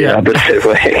 Yeah. The opposite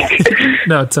way.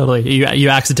 No, totally. You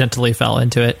accidentally fell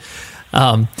into it.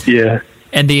 Yeah.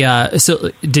 And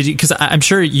so did you, because I'm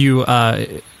sure you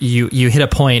hit a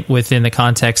point within the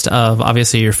context of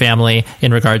obviously your family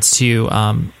in regards to,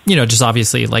 just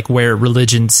obviously like where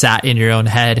religion sat in your own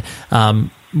head,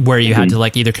 where you had to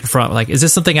like either confront, like, is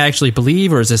this something I actually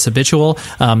believe or is this habitual?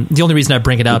 The only reason I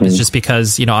bring it up is just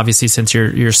because, obviously since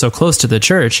you're so close to the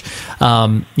church,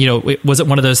 was it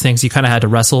one of those things you kind of had to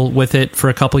wrestle with it for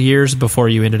a couple years before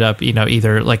you ended up,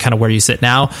 either like kind of where you sit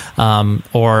now, I'm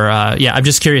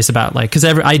just curious about like, cause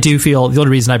I do feel the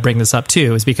only reason I bring this up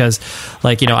too is because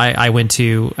like,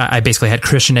 I basically had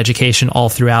Christian education all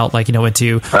throughout, like, went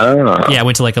to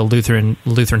like a Lutheran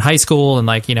high school. And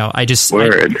like,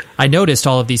 I noticed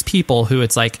all of these people who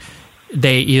it's like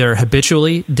they either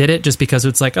habitually did it just because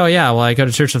it's like, oh yeah, well I go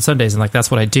to church on Sundays and like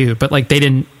that's what I do, but like they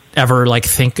didn't ever like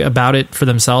think about it for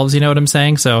themselves, you know what I'm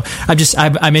saying? So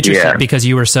I'm interested because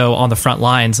you were so on the front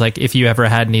lines, like if you ever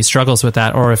had any struggles with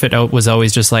that, or if it was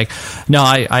always just like, no,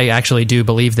 I actually do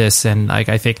believe this and like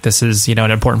I think this is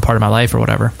an important part of my life or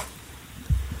whatever.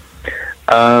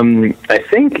 I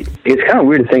think it's kind of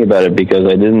weird to think about it because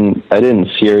I didn't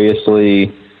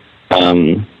seriously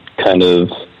kind of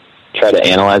try to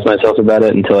analyze myself about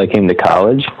it until I came to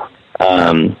college.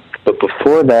 But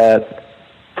before that,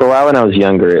 for a while when I was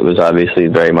younger, it was obviously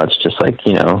very much just like,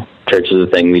 church is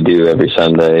a thing we do every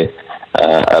Sunday.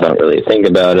 I don't really think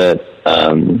about it.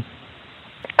 I'm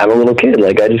a little kid.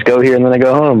 Like, I just go here and then I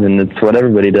go home, and it's what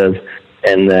everybody does.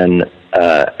 And then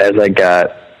as I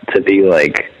got to be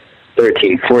like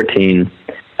 13, 14,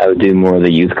 I would do more of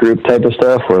the youth group type of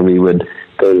stuff where we would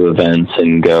go to events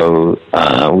and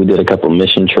we did a couple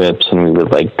mission trips and we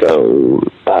would like go,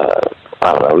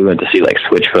 I don't know, we went to see like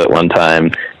Switchfoot one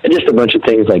time and just a bunch of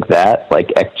things like that, like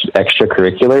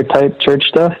extracurricular type church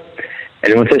stuff.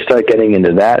 And once I started getting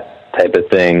into that type of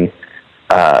thing,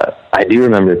 I do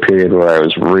remember a period where I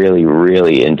was really,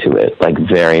 really into it, like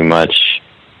very much,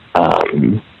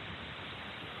 I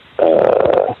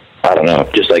don't know,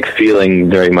 just like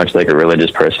feeling very much like a religious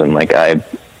person. Like I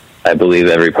believe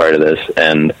every part of this,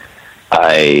 and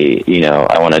I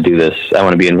want to do this. I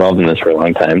want to be involved in this for a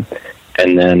long time.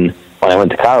 And then when I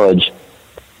went to college,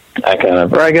 end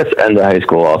of high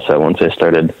school also, once I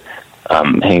started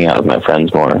hanging out with my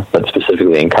friends more, but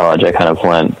specifically in college, I kind of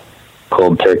went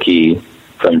cold turkey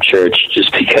from church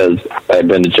just because I had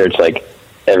been to church like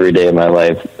every day of my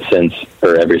life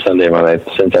every Sunday of my life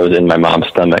since I was in my mom's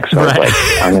stomach. So right. I was like,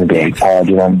 I'm going to be in college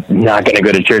and I'm not going to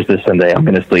go to church this Sunday. I'm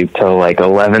going to sleep till like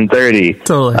 11:30.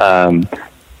 Totally.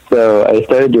 So I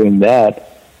started doing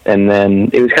that, and then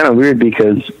it was kind of weird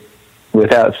because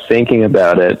without thinking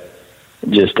about it,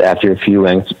 just after a few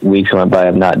weeks went by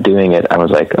of not doing it, I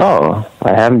was like, oh,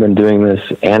 I haven't been doing this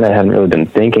and I haven't really been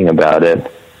thinking about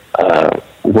it.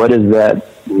 What does that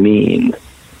mean?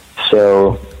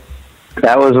 So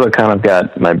that was what kind of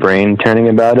got my brain turning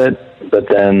about it. But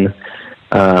then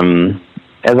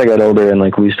as I got older and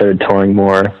like we started touring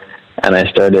more and I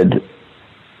started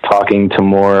talking to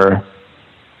more,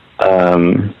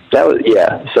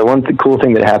 so one cool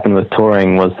thing that happened with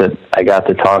touring was that I got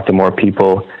to talk to more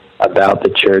people about the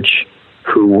church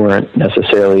who weren't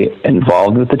necessarily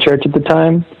involved with the church at the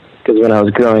time. Because when I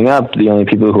was growing up, the only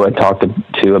people who I talked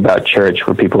to about church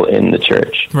were people in the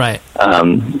church. Right.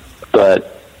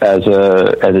 But as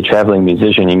a traveling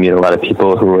musician, you meet a lot of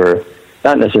people who are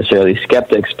not necessarily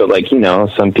skeptics, but like,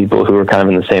 some people who are kind of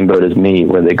in the same boat as me,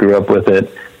 where they grew up with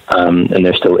it, and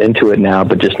they're still into it now,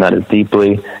 but just not as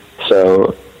deeply.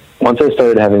 So once I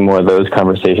started having more of those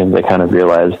conversations, I kind of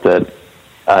realized that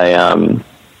I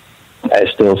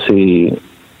still see,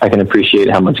 I can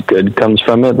appreciate how much good comes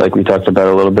from it, like we talked about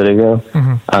a little bit ago.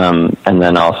 Mm-hmm. And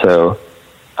then also,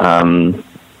 I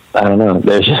don't know,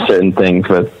 there's just certain things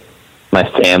with my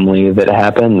family that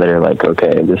happen that are like,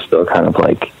 okay, this still kind of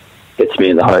like hits me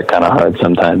in the heart kind of hard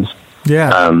sometimes.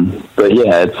 Yeah. But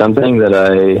yeah, it's something that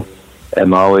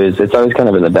it's always kind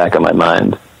of in the back of my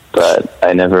mind, but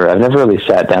I've never really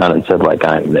sat down and said like,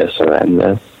 I'm this or I'm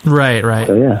this. Right.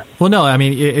 So, yeah. Well, no, I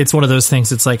mean, it's one of those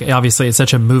things. It's like, obviously it's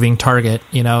such a moving target,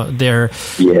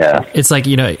 it's like,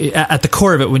 at the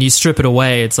core of it, when you strip it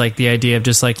away, it's like the idea of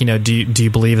just like, do you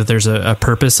believe that there's a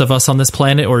purpose of us on this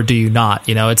planet or do you not?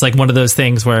 It's like one of those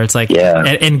things where it's like,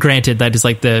 and granted that is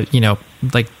like the,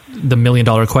 like the $1 million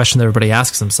question that everybody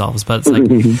asks themselves, but it's like,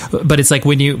 but it's like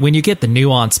when you get the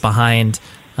nuance behind,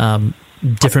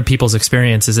 different people's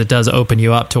experiences, it does open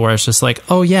you up to where it's just like,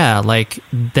 oh yeah, like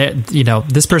that, you know,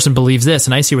 this person believes this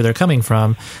and I see where they're coming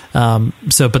from. But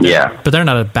they're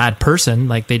not a bad person.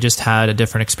 Like they just had a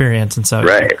different experience. And so,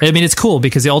 right. I mean, it's cool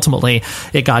because ultimately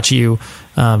it got you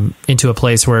into a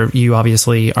place where you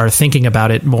obviously are thinking about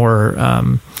it more,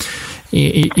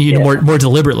 more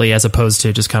deliberately, as opposed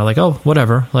to just kind of like, oh,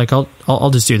 whatever, like I'll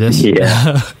just do this.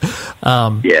 Yeah.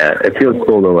 It feels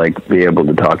cool to like be able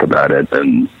to talk about it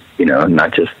and, you know,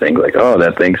 not just think like, oh,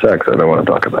 that thing sucks, I don't want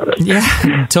to talk about it.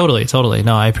 Yeah, totally.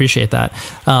 No, I appreciate that.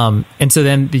 And so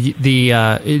then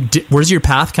where's your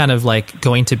path kind of like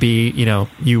going to be? You know,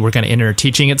 you were going to enter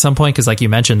teaching at some point, because like you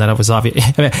mentioned that it was obvious.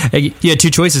 You had two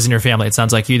choices in your family. It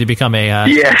sounds like you either become a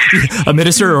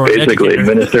minister or basically a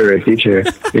minister or a teacher.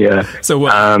 Yeah. So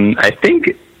what? I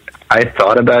think I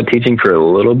thought about teaching for a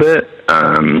little bit,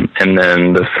 and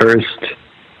then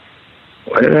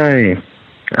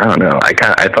I don't know.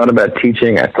 I thought about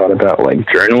teaching. I thought about like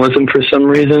journalism for some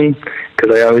reason,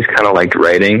 because I always kind of liked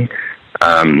writing.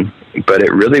 But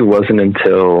it really wasn't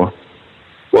until,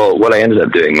 well, what I ended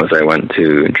up doing was I went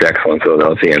to Drexel in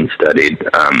Philadelphia and studied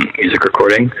music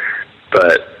recording.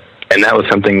 And that was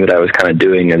something that I was kind of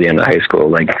doing at the end of high school,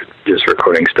 like just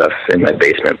recording stuff in my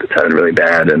basement that sounded really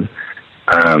bad. And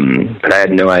but I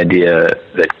had no idea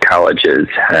that colleges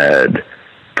had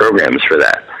programs for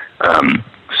that.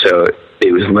 So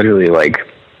it was literally like,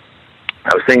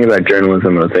 I was thinking about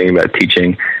journalism, I was thinking about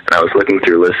teaching, and I was looking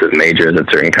through lists of majors at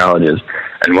certain colleges,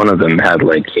 and one of them had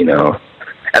like, you know,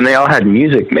 and they all had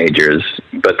music majors,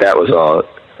 but that was all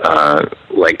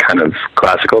like kind of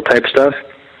classical type stuff.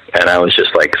 And I was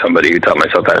just like somebody who taught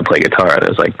myself how to play guitar, and I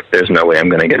was like, there's no way I'm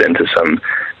going to get into some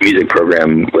music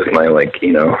program with my, like,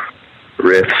 you know,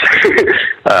 riffs.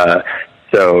 But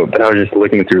I was just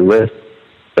looking through lists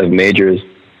of majors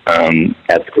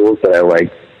at schools that I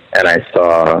liked, and I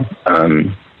saw,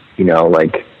 you know,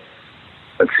 like,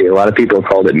 let's see, a lot of people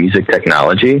called it music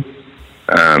technology.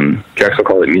 Drexel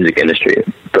called it music industry,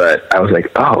 but I was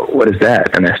like, oh, what is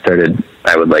that? And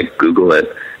I would like Google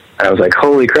it, and I was like,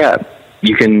 holy crap,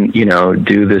 you can, you know,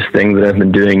 do this thing that I've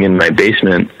been doing in my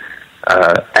basement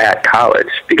at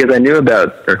college, because I knew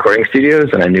about recording studios,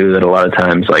 and I knew that a lot of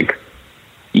times, like,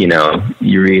 you know,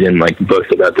 you read in like books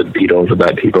about the Beatles,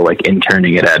 about people like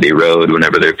interning at Abbey Road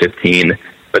whenever they're 15,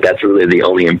 but that's really the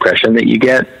only impression that you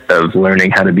get of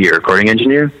learning how to be a recording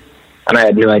engineer. And I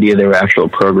had no idea there were actual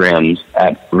programs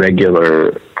at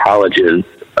regular colleges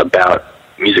about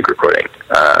music recording.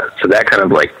 So that kind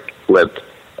of like flipped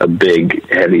a big,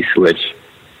 heavy switch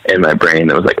in my brain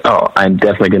that was like, oh, I'm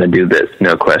definitely going to do this.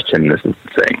 No question. This is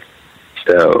the thing.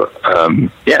 So,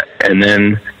 and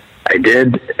then I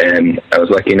did, and I was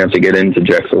lucky enough to get into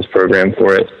Drexel's program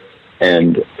for it,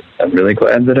 and I'm really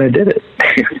glad that I did it.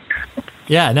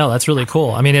 Yeah, no, that's really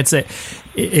cool. I mean, it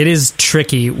is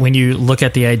tricky when you look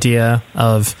at the idea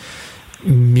of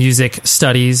music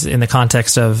studies in the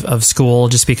context of school,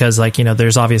 just because, like, you know,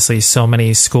 there's obviously so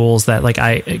many schools that, like,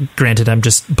 granted, I'm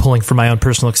just pulling from my own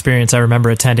personal experience. I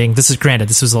remember attending, this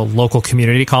was a local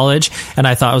community college, and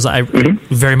I thought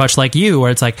very much like you, where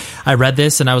it's like, I read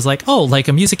this and I was like, oh, like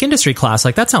a music industry class,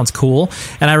 like that sounds cool.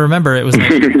 And I remember it was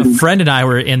like a friend and I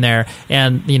were in there,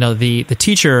 and, you know, the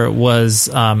teacher was,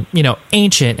 you know,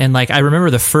 ancient. And like, I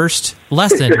remember the first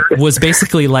lesson was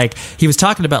basically like, he was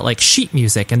talking about like sheet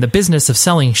music and the business of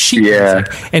selling sheet music,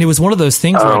 and it was one of those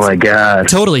things. Oh my god!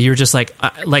 Totally, you're just like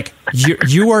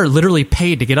you are literally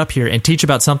paid to get up here and teach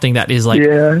about something that is like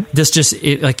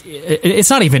it's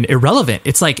not even irrelevant.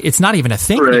 It's like it's not even a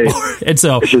thing anymore, and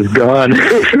so it's just gone.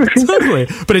 Totally,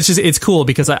 but it's cool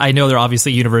because I know they're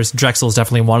obviously Drexel is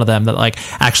definitely one of them that like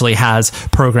actually has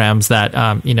programs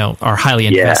that you know, are highly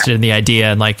invested in the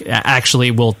idea and like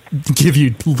actually will give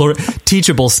you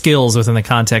teachable skills within the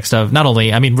context of not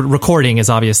only, I mean, recording is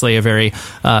obviously a very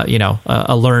you know,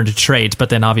 a learned trait,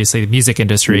 but then obviously the music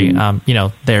industry, you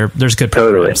know, there's good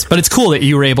programs. But it's cool that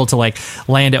you were able to like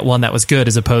land at one that was good,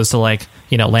 as opposed to like,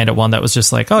 you know, land at one that was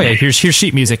just like, oh yeah, here's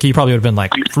sheet music. You probably would have been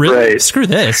like, really? Screw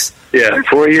this. Yeah,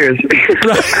 4 years.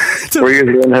 4 years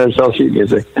to learn how to sell sheet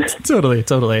music.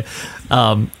 Totally.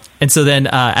 And so then,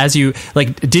 as you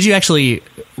like, did you actually?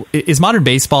 Is Modern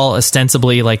Baseball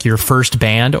ostensibly like your first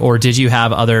band, or did you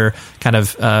have other kind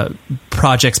of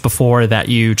projects before that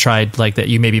you tried, like that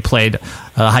you maybe played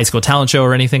a high school talent show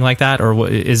or anything like that, or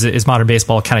is Modern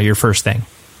Baseball kind of your first thing?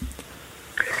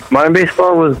 Modern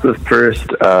Baseball was the first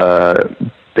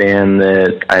band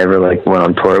that I ever like went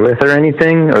on tour with or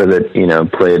anything, or that, you know,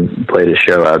 played a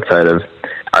show outside of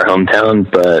our hometown.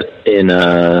 But in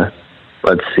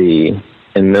let's see.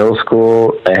 In middle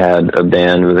school, I had a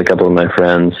band with a couple of my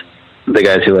friends, the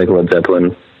guys who like Led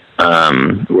Zeppelin.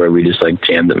 where we just like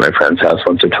jammed at my friend's house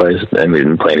once or twice, and we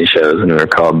didn't play any shows, and we were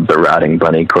called the Rotting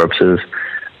Bunny Corpses.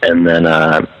 And then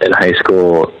in high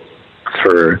school,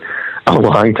 for a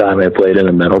long time, I played in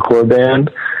a metalcore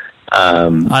band.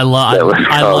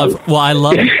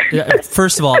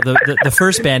 First of all, the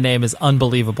first band name is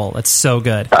unbelievable. It's so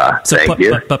good. Thank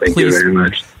you. Thank you very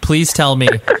much. Please tell me.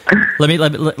 Let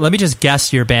me just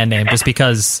guess your band name, just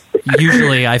because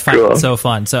usually I find it so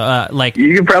fun. So,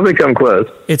 you can probably come close.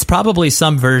 It's probably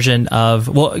some version of.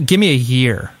 Well, give me a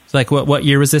year. Like, what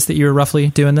year was this that you were roughly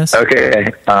doing this? Okay,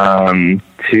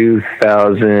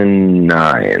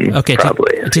 2009. Okay,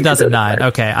 probably 2009.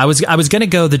 Okay, I was gonna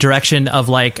go the direction of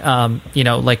like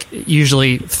like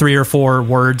usually 3 or 4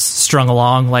 words strung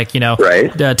along, like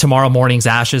right. Tomorrow Morning's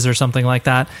Ashes or something like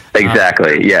that.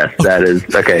 Exactly. Yes, that is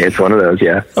okay. It's one of those.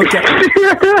 Yeah. Okay.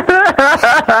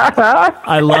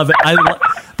 I love it.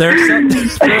 There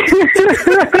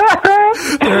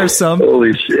are some.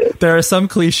 Holy shit. There are some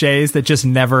cliches that just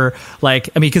never,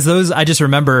 because those, I just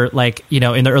remember,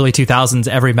 in the early 2000s,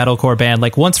 every metalcore band,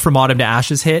 like once From Autumn to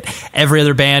Ashes hit, every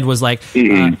other band was like,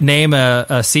 name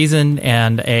a season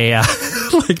and a,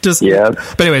 Yeah.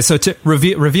 But anyway, so to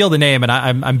reveal the name, and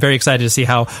I'm very excited to see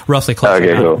how roughly close.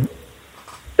 Okay, cool.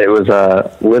 It was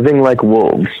Living Like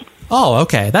Wolves. Oh,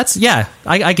 okay.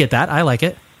 I get that. I like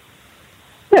it.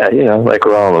 Yeah, like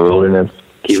we're all in the wilderness,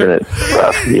 keeping it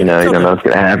rough. You don't know what's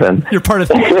going to happen. You're part of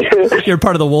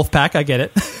the wolf pack. I get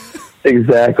it.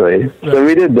 Exactly. Right. So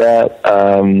we did that,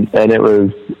 and it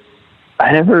was.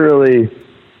 I never really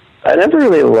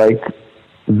liked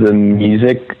the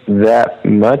music that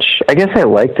much. I guess I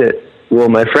liked it. Well,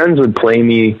 my friends would play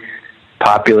me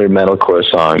popular metalcore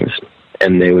songs,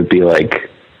 and they would be like,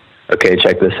 okay,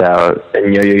 check this out,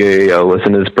 and yo,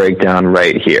 listen to this breakdown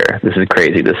right here. This is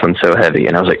crazy. This one's so heavy.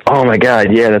 And I was like, oh my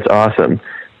God, yeah, that's awesome.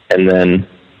 And then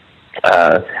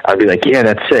I'd be like, yeah,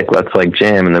 that's sick. Let's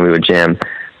jam. And then we would jam.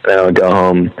 And I would go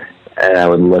home and I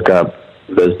would look up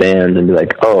those bands and be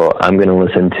like, oh, I'm going to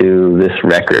listen to this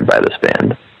record by this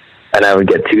band. And I would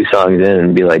get 2 songs in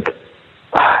and be like,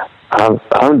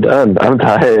 I'm done. I'm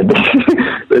tired.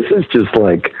 This is just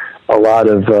like a lot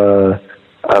of, I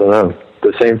don't know,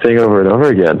 the same thing over and over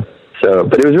again. So,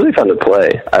 but it was really fun to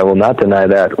play. I will not deny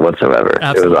that whatsoever.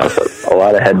 Absolutely. It was awesome. A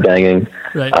lot of headbanging.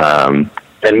 Right.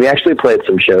 And we actually played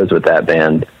some shows with that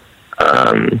band.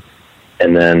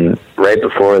 And then right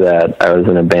before that, I was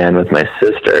in a band with my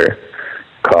sister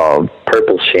called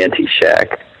Purple Shanty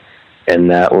Shack.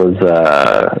 And that was,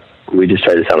 we just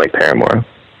tried to sound like Paramore.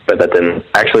 But that didn't,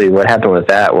 actually what happened with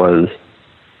that was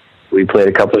we played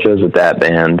a couple of shows with that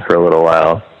band for a little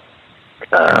while.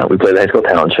 We played the high school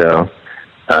talent show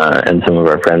and some of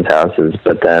our friends' houses,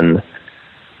 but then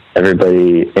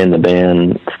everybody in the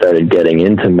band started getting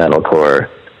into metalcore,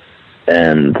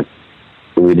 and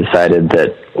we decided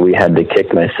that we had to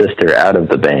kick my sister out of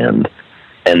the band,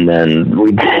 and then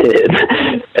we did,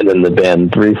 and then the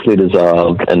band briefly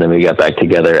dissolved, and then we got back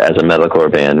together as a metalcore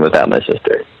band without my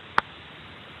sister.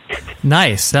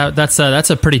 Nice. That's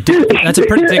a pretty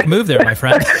dick move there, my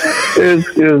friend. It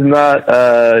was not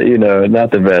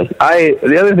not the best.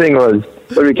 The other thing was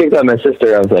when we kicked out my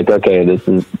sister, I was like, okay, this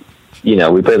is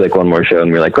we played like one more show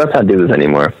and we were like, let's not do this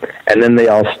anymore. And then they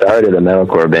all started a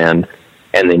metalcore band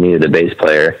and they needed a bass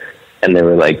player and they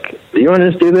were like, do you want to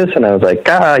just do this? And I was like,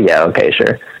 yeah, okay,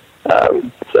 sure.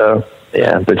 So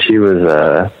yeah, but she was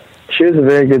a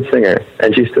very good singer,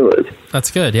 and she still is.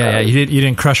 That's good. Yeah, you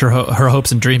didn't crush her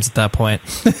hopes and dreams at that point.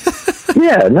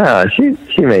 Yeah, no,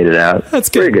 she made it out. That's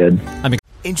good. Very good.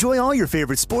 Enjoy all your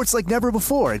favorite sports like never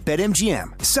before at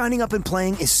BetMGM. Signing up and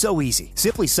playing is so easy.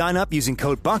 Simply sign up using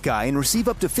code Buckeye and receive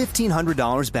up to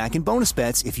 $1,500 back in bonus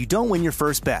bets if you don't win your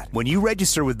first bet. When you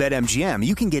register with BetMGM,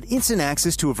 you can get instant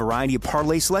access to a variety of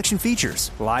parlay selection features,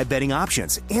 live betting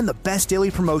options, and the best daily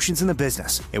promotions in the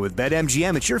business. And with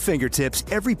BetMGM at your fingertips,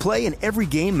 every play and every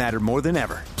game matter more than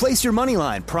ever. Place your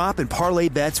moneyline, prop, and parlay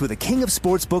bets with the king of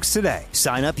sportsbooks today.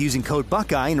 Sign up using code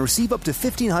Buckeye and receive up to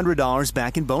 $1,500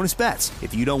 back in bonus bets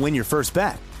if you don't win your first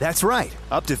bet. That's right,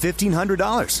 up to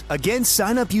 $1,500. Again,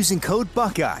 sign up using code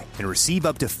Buckeye and receive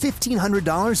up to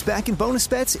 $1,500 back in bonus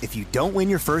bets if you don't win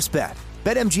your first bet.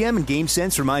 BetMGM and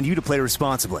GameSense remind you to play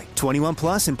responsibly. 21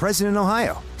 plus and present in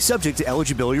Ohio. Subject to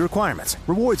eligibility requirements.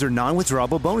 Rewards are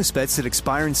non-withdrawable bonus bets that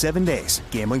expire in 7 days.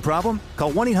 Gambling problem?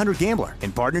 Call 1-800-GAMBLER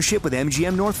in partnership with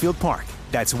MGM Northfield Park.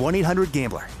 That's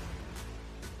 1-800-GAMBLER.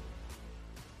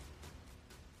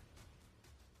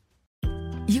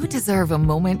 You deserve a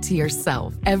moment to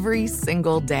yourself every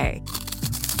single day.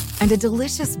 And a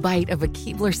delicious bite of a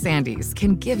Keebler Sandies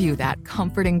can give you that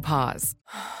comforting pause.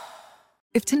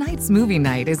 If tonight's movie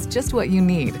night is just what you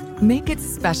need, make it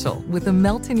special with the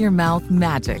melt-in-your-mouth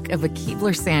magic of a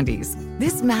Keebler Sandies.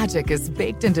 This magic is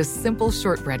baked into simple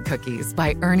shortbread cookies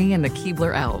by Ernie and the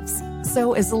Keebler Elves.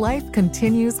 So as life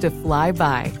continues to fly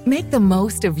by, make the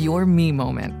most of your me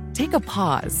moment. Take a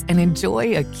pause and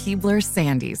enjoy a Keebler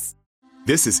Sandies.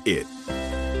 This is it.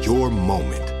 Your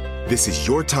moment. This is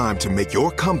your time to make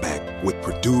your comeback with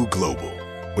Purdue Global.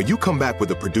 When you come back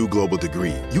with a Purdue Global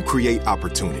degree, you create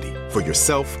opportunity for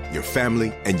yourself, your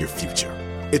family, and your future.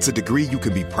 It's a degree you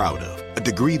can be proud of, a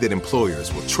degree that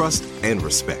employers will trust and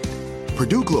respect.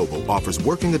 Purdue Global offers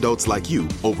working adults like you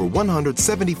over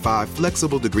 175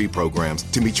 flexible degree programs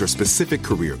to meet your specific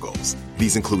career goals.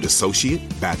 These include associate,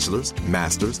 bachelor's,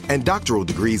 master's, and doctoral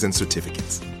degrees and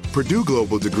certificates. Purdue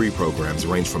Global degree programs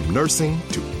range from nursing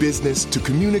to business to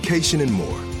communication and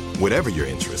more. Whatever your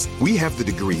interest, we have the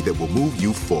degree that will move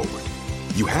you forward.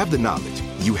 You have the knowledge,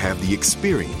 you have the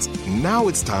experience. Now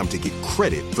it's time to get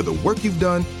credit for the work you've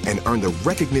done and earn the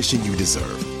recognition you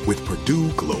deserve with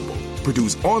Purdue Global,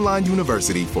 Purdue's online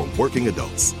university for working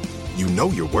adults. You know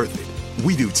you're worth it.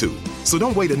 We do too. So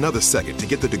don't wait another second to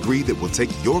get the degree that will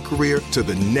take your career to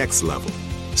the next level.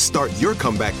 Start your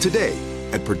comeback today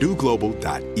at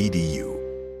purdueglobal.edu.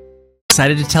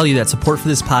 Excited to tell you that support for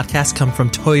this podcast comes from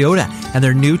Toyota and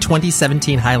their new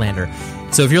 2017 Highlander.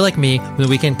 So if you're like me, when the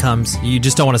weekend comes, you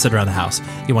just don't want to sit around the house.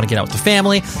 You want to get out with the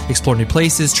family, explore new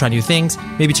places, try new things,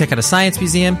 maybe check out a science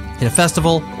museum, hit a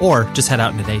festival, or just head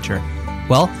out into nature.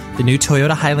 Well, the new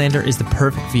Toyota Highlander is the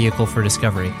perfect vehicle for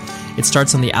discovery. It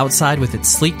starts on the outside with its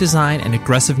sleek design and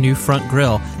aggressive new front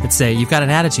grille that say you've got an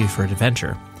attitude for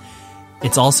adventure.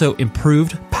 It's also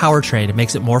improved powertrain. It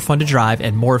makes it more fun to drive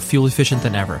and more fuel efficient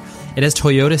than ever. It has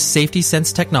Toyota's Safety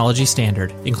Sense technology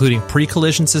standard, including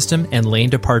pre-collision system and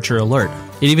lane departure alert.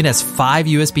 It even has 5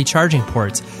 USB charging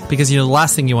ports because, the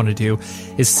last thing you want to do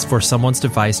is for someone's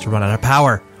device to run out of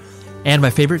power. And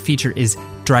my favorite feature is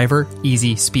Driver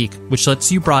Easy Speak, which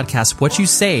lets you broadcast what you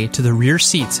say to the rear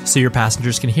seats so your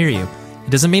passengers can hear you. It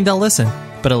doesn't mean they'll listen,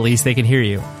 but at least they can hear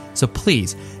you. So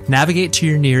please, navigate to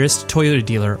your nearest Toyota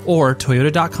dealer or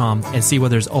Toyota.com and see why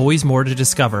there's always more to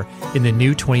discover in the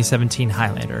new 2017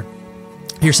 Highlander.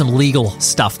 Here's some legal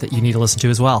stuff that you need to listen to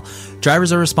as well.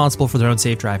 Drivers are responsible for their own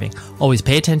safe driving. Always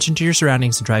pay attention to your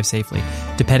surroundings and drive safely.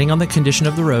 Depending on the condition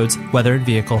of the roads, weather, and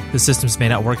vehicle, the systems may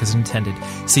not work as intended.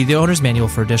 See the owner's manual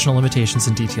for additional limitations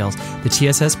and details. The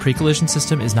TSS pre-collision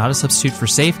system is not a substitute for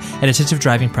safe and attentive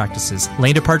driving practices.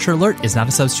 Lane departure alert is not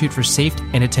a substitute for safe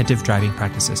and attentive driving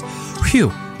practices.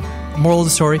 Phew! Moral of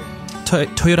the story,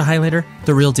 Toyota Highlander,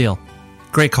 the real deal.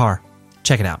 Great car.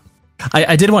 Check it out.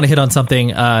 I did want to hit on something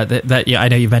that I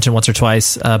know you've mentioned once or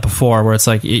twice before, where it's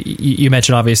like you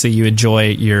mentioned obviously you enjoy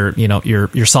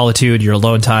your solitude, your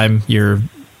alone time,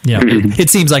 it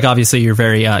seems like obviously you're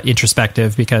very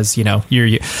introspective because you're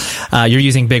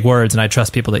using big words, and I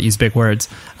trust people that use big words.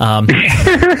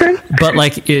 But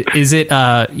like, is it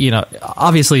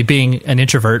obviously being an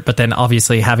introvert, but then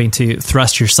obviously having to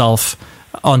thrust yourself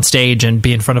on stage and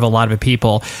be in front of a lot of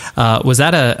people, was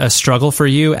that a struggle for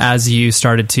you as you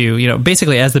started to,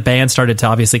 basically as the band started to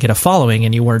obviously get a following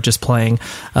and you weren't just playing,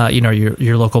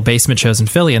 your local basement shows in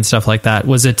Philly and stuff like that?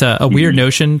 Was it a weird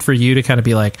notion for you to kind of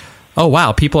be like, oh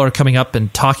wow, people are coming up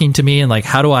and talking to me, and like,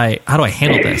 how do I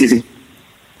handle this?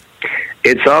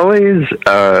 It's always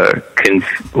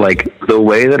like the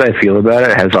way that I feel about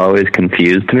it has always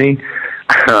confused me,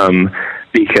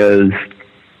 because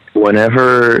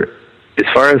whenever, as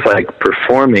far as like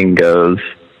performing goes,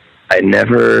 I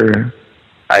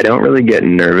don't really get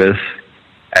nervous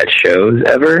at shows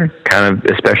ever, kind of,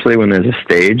 especially when there's a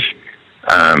stage,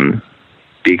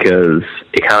 because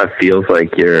it kind of feels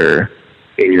like you're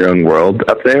in your own world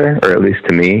up there, or at least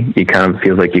to me, it kind of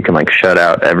feels like you can like shut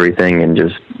out everything and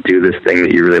just do this thing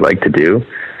that you really like to do,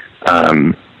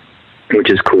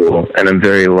 which is cool. And I'm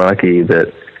very lucky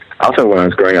that also when I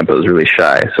was growing up, I was really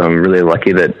shy. So I'm really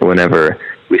lucky that whenever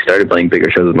we started playing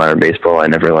bigger shows with minor baseball, it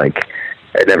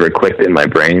never clicked in my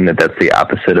brain that that's the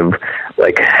opposite of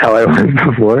like how I was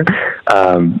before.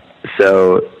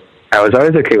 So I was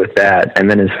always okay with that.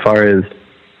 And then as far as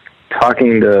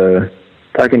talking to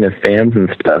fans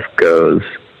and stuff goes,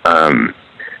 I'm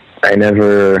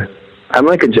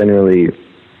like a generally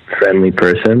friendly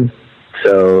person.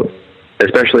 So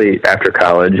especially after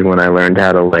college, when I learned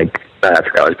how to not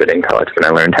after college, but in college, when I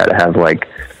learned how to have like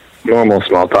normal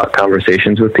small talk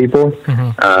conversations with people.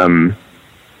 Mm-hmm.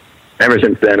 Ever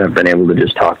since then, I've been able to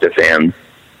just talk to fans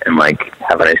and like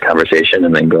have a nice conversation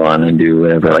and then go on and do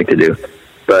whatever I like to do.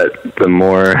 But the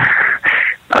more,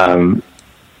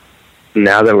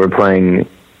 now that we're playing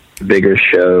bigger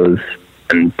shows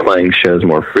and playing shows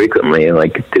more frequently,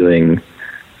 like doing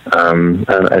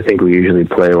I think we usually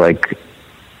play like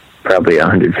probably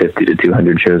 150 to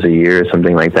 200 shows a year or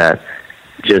something like that.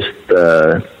 Just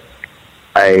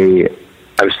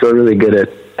I'm still really good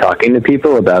at talking to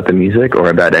people about the music or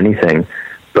about anything,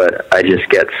 but I just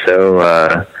get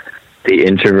so the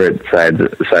introvert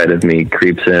side of me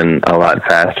creeps in a lot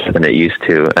faster than it used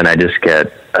to, and I just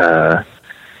get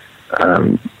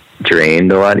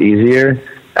drained a lot easier,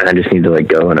 and I just need to like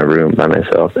go in a room by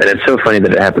myself. And it's so funny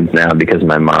that it happens now because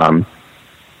my mom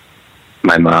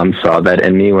saw that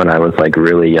in me when I was like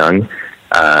really young,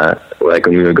 like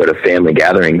when we would go to family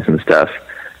gatherings and stuff,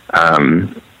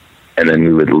 and then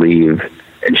we would leave,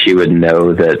 and she would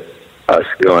know that us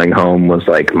going home was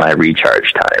like my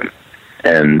recharge time.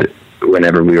 And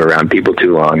whenever we were around people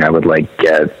too long, I would like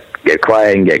get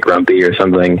quiet and get grumpy or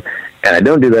something. And I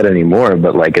don't do that anymore,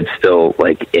 but like it's still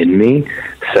like in me.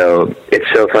 So it's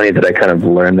so funny that I kind of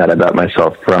learned that about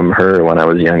myself from her when I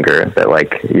was younger, that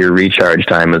like your recharge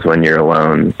time is when you're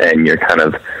alone and you're kind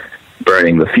of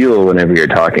burning the fuel whenever you're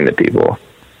talking to people,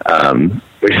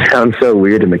 which sounds so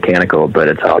weird and mechanical, but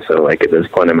it's also like at this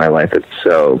point in my life, it's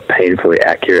so painfully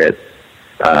accurate.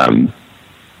 And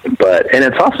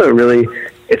it's also really,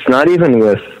 it's not even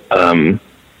with,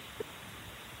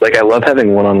 like I love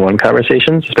having one-on-one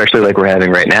conversations, especially like we're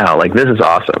having right now. Like this is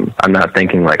awesome. I'm not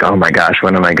thinking like, oh my gosh,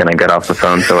 when am I going to get off the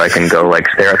phone so I can go like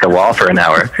stare at the wall for an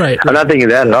hour? Right. I'm not thinking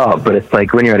that at all, but it's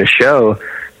like when you're at a show,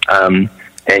 and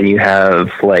you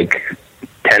have like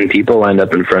 10 people lined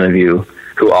up in front of you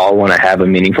who all want to have a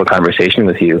meaningful conversation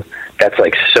with you. That's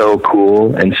like so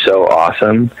cool and so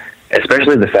awesome,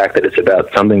 especially the fact that it's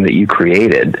about something that you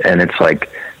created, and it's like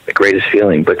the greatest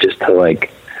feeling. But just to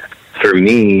like, for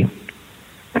me,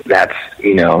 that's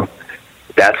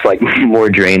like more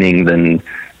draining than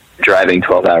driving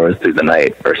 12 hours through the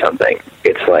night or something.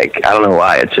 It's like, I don't know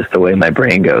why, it's just the way my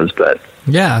brain goes, but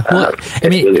yeah, well, I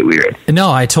mean, really weird. No,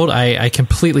 I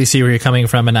completely see where you're coming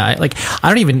from, and I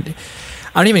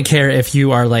don't even care if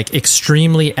you are like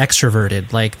extremely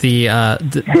extroverted. Like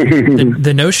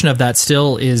the notion of that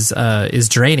still is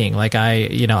draining. Like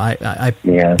I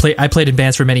played in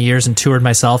bands for many years and toured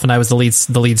myself, and I was the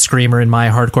lead screamer in my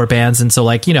hardcore bands. And so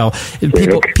like,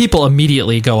 people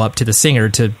immediately go up to the singer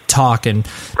to talk and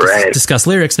discuss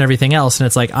lyrics and everything else. And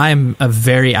it's like, I'm a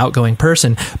very outgoing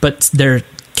person, but there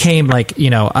came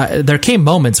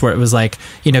moments where it was like,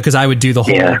 because I would do the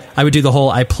whole,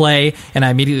 I play and I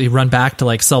immediately run back to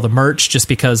like sell the merch just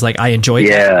because like I enjoyed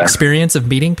the experience of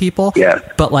meeting people. Yeah.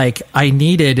 But like I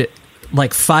needed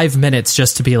like 5 minutes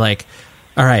just to be like,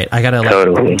 all right, I gotta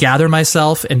like gather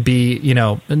myself and be,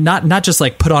 not just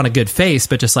like put on a good face,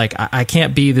 but just like I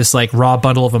can't be this like raw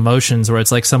bundle of emotions where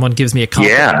it's like someone gives me a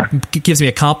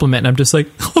compliment, and I'm just like,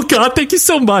 oh God, thank you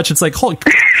so much. It's like, holy,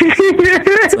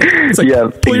 it's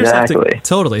like pull yourself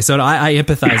totally. So I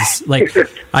empathize,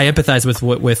 I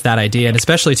empathize with that idea, and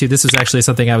especially too, this was actually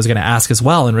something I was going to ask as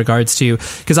well in regards to,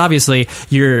 because obviously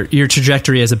your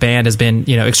trajectory as a band has been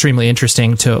extremely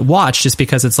interesting to watch, just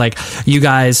because it's like you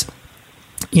guys,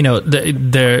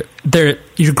 your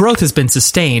growth has been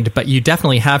sustained, but you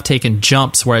definitely have taken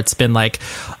jumps where it's been like,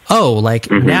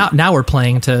 now we're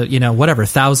playing to,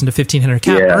 1,000 to 1,500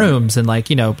 cap rooms. And like,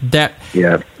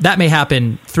 that may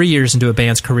happen 3 years into a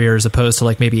band's career as opposed to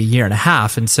like maybe a year and a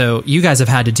half. And so you guys have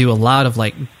had to do a lot of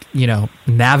like,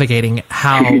 navigating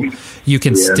how you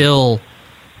can still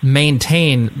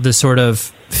maintain the sort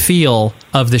of feel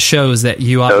of the shows that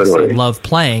you obviously love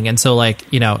playing. And so like,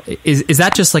 is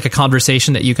that just like a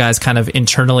conversation that you guys kind of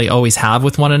internally always have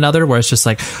with one another, where it's just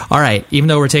like, all right, even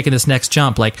though we're taking this next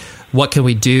jump, like what can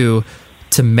we do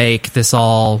to make this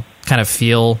all kind of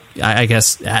feel, I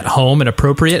guess, at home and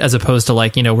appropriate, as opposed to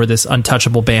like, we're this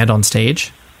untouchable band on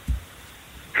stage?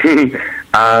 It's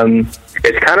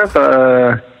kind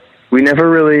of we've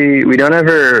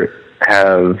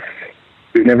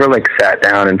never like sat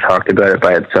down and talked about it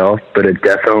by itself, but it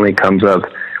definitely comes up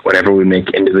whenever we make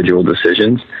individual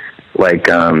decisions. Like,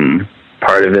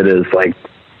 part of it is like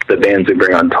the bands we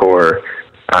bring on tour,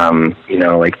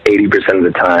 like 80% of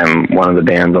the time, one of the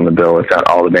bands on the bill, if not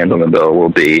all the bands on the bill, will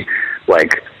be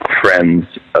like friends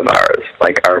of ours,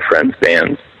 like our friends'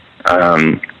 bands,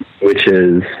 which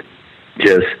is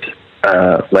just,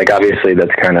 like, obviously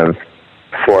that's kind of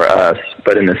for us,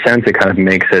 but in a sense, it kind of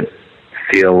makes it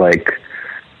feel like,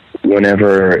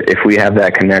 if we have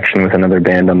that connection with another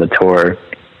band on the tour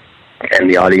and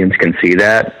the audience can see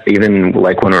that, even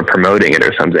like when we're promoting it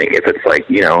or something, if it's like,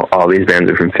 all these bands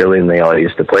are from Philly and they all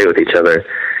used to play with each other,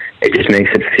 it just makes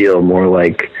it feel more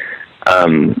like,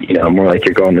 more like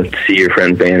you're going to see your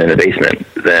friend's band in a basement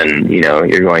than,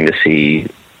 you're going to see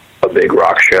a big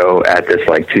rock show at this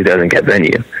like 2,000 cap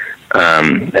venue.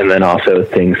 And then also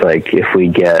things like if we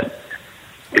get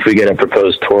a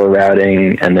proposed tour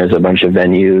routing and there's a bunch of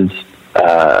venues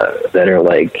that are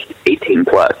like 18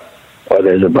 plus, or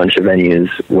there's a bunch of venues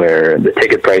where the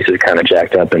ticket price is kind of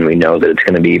jacked up and we know that it's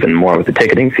going to be even more with the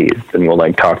ticketing fees, and we'll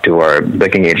like talk to our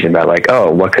booking agent about like, oh,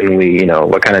 what kind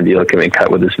of deal can we cut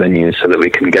with this venue so that we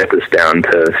can get this down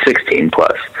to 16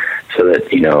 plus so that,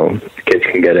 kids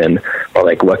can get in, or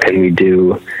like, what can we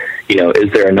do?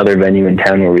 Is there another venue in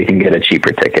town where we can get a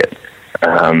cheaper ticket?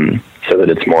 So that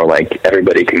it's more like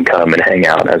everybody can come and hang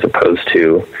out, as opposed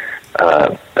to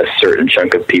a certain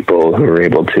chunk of people who are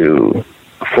able to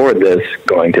afford this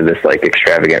going to this like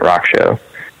extravagant rock show.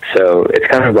 So it's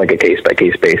kind of like a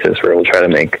case-by-case basis where we'll try to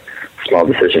make small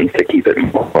decisions to keep it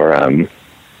more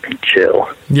chill.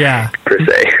 Yeah. Per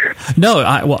se. No,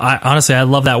 I honestly, I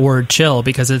love that word chill,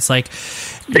 because it's like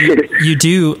you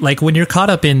do, like when you're caught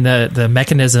up in the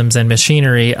mechanisms and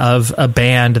machinery of a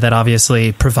band that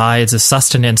obviously provides a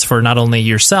sustenance for not only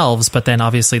yourselves, but then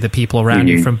obviously the people around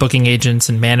you, from booking agents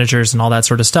and managers and all that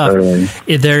sort of stuff.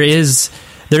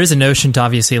 There is a notion to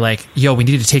obviously like, yo, we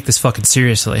need to take this fucking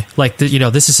seriously. Like,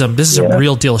 this is some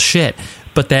real deal shit.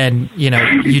 But then,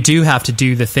 you do have to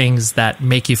do the things that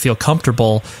make you feel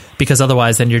comfortable, because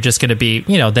otherwise then you're just going to be,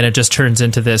 then it just turns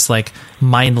into this like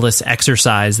mindless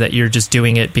exercise that you're just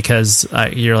doing it because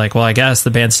you're like, well, I guess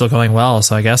the band's still going well,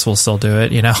 so I guess we'll still do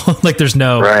it, like there's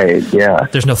no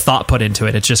there's no thought put into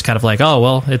it. It's just kind of like, oh,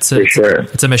 well, it's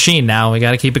a machine now. We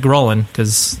got to keep it rolling,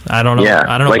 because I don't know.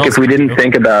 I don't know. Like if we didn't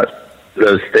think about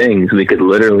those things, we could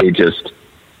literally just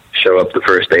show up the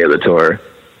first day of the tour,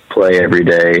 play every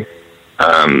day,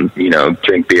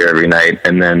 drink beer every night,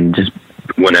 and then just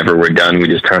whenever we're done, we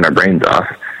just turn our brains off.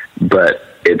 But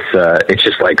it's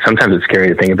just like, sometimes it's scary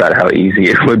to think about how easy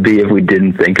it would be if we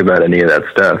didn't think about any of that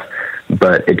stuff.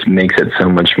 But it makes it so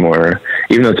much more,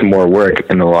 even though it's more work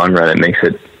in the long run, it makes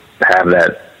it have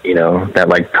that, that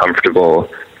like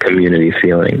comfortable community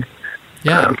feeling.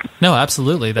 Yeah, no,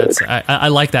 absolutely. I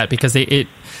like that, because it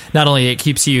not only it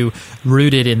keeps you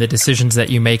rooted in the decisions that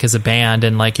you make as a band,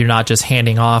 and like you're not just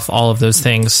handing off all of those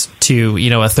things to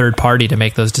a third party to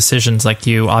make those decisions. Like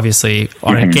you obviously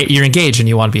are you're engaged and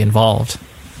you want to be involved.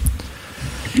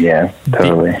 Yeah,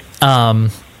 totally.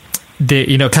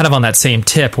 Kind of on that same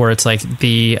tip, where it's like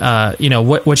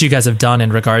what you guys have done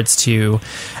in regards to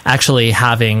actually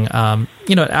having, I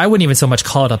wouldn't even so much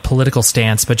call it a political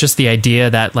stance, but just the idea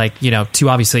that like, to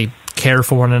obviously care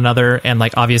for one another and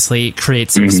like obviously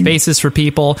create some spaces for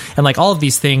people, and like all of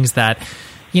these things that,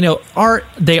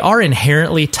 are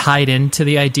inherently tied into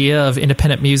the idea of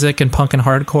independent music and punk and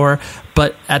hardcore,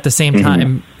 but at the same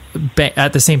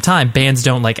time, bands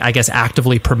don't like, I guess,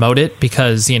 actively promote it,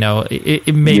 because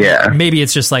maybe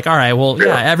it's just like, all right, well,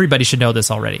 everybody should know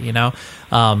this already,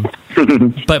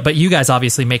 but you guys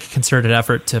obviously make a concerted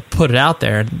effort to put it out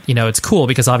there. It's cool,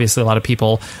 because obviously a lot of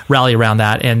people rally around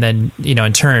that, and then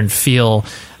in turn feel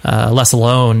less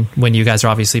alone when you guys are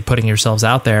obviously putting yourselves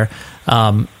out there.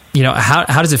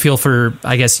 How does it feel for,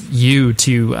 I guess, you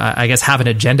to, have an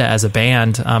agenda as a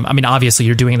band? I mean, obviously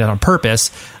you're doing that on purpose.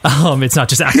 It's not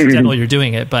just accidental you're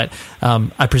doing it, but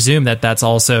I presume that that's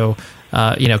also,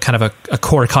 kind of a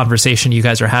core conversation you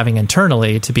guys are having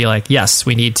internally to be like, yes,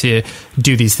 we need to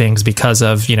do these things because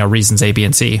of, reasons A, B,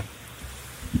 and C.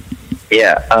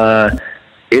 Yeah.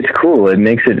 It's cool. It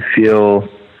makes it feel,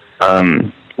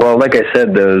 well, like I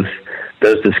said, those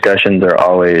discussions are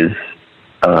always,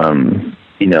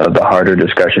 the harder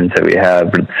discussions that we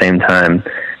have, but at the same time,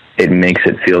 it makes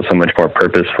it feel so much more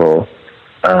purposeful.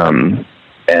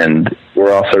 And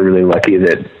we're also really lucky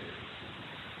that,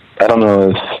 I don't know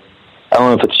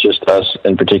if it's just us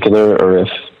in particular, or if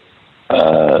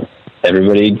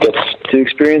everybody gets to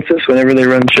experience this whenever they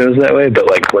run shows that way, but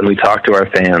like when we talk to our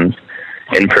fans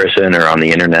in person or on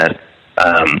the internet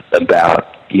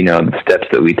about, the steps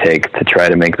that we take to try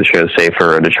to make the shows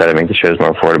safer, or to try to make the shows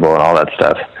more affordable and all that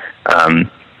stuff,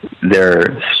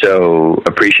 they're so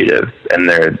appreciative, and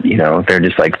they're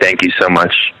just like, thank you so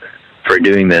much for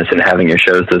doing this and having your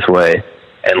shows this way,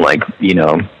 and like,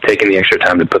 taking the extra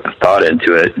time to put the thought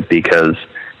into it, because,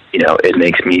 it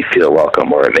makes me feel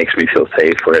welcome, or it makes me feel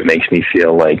safe, or it makes me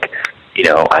feel like,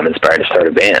 I'm inspired to start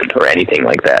a band or anything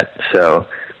like that. So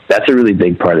that's a really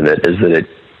big part of it, is that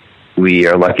we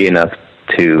are lucky enough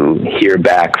to hear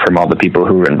back from all the people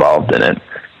who were involved in it.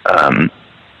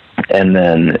 And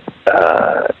then,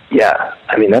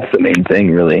 I mean, that's the main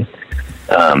thing, really,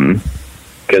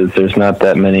 because there's not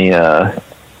that many, I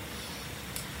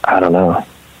don't know.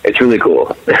 It's really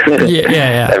cool.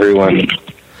 Yeah.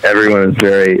 Everyone is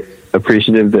very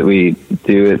appreciative that we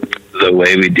do it the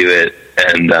way we do it.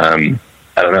 And,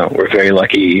 I don't know, we're very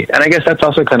lucky. And I guess that's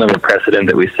also kind of a precedent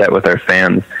that we set with our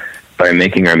fans by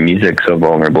making our music so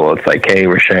vulnerable. It's like, hey,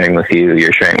 we're sharing with you,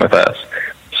 you're sharing with us.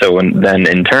 So then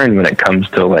in turn, when it comes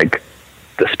to like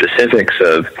the specifics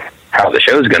of how the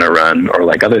show's going to run or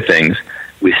like other things,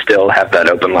 we still have that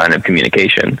open line of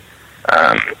communication,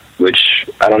 which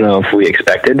I don't know if we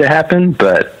expected to happen,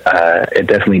 but it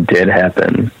definitely did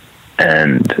happen.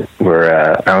 And we're,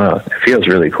 I don't know, it feels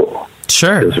really cool.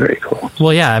 Sure. It feels very cool.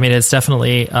 Well, yeah, I mean, it's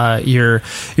definitely, you're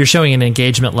showing an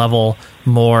engagement level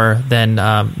more than,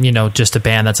 just a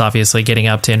band that's obviously getting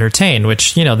up to entertain,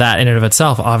 which, that in and of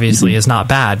itself obviously is not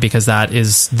bad, because that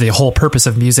is the whole purpose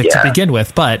of music to begin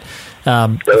with. But,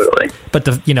 totally. But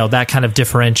that kind of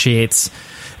differentiates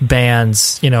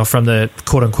bands, from the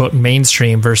quote unquote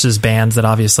mainstream versus bands that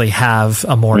obviously have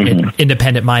a more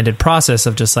independent minded process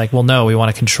of just like, well, no, we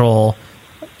want to control,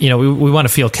 we want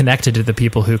to feel connected to the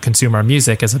people who consume our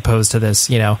music, as opposed to this,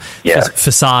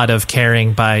 facade of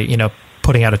caring by,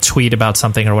 putting out a tweet about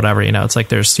something or whatever, it's like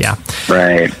there's,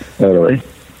 Right. Totally.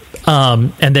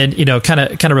 And then, kind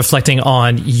of reflecting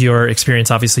on your experience,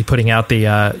 obviously putting out the,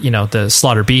 the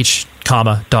Slaughter Beach,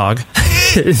 dog,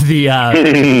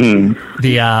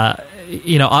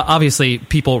 obviously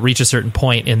people reach a certain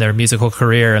point in their musical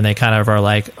career and they kind of are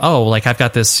like, oh, like I've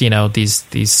got this,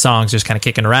 these songs just kind of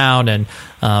kicking around, and,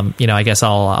 I guess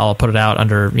I'll put it out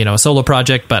under, a solo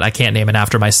project, but I can't name it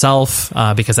after myself,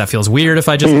 because that feels weird if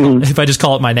I just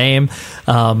call it my name.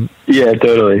 Yeah,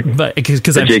 totally. But because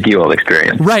the Jake Ewald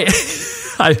experience. Right.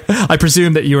 I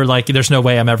presume that you were like, there's no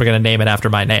way I'm ever going to name it after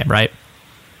my name, right?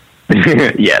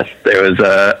 Yes, there was.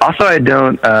 Also, I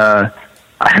don't.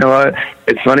 I know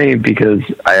it's funny because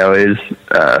I always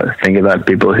think about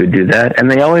people who do that,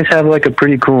 and they always have like a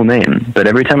pretty cool name. But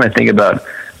every time I think about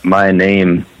my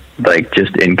name, like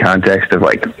just in context of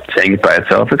like saying it by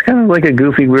itself, it's kind of like a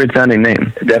goofy, weird sounding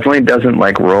name. It definitely doesn't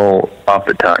like roll off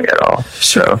the tongue at all.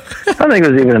 Sure. So I don't think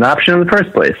it was even an option in the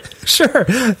first place. Sure.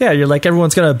 Yeah, you're like,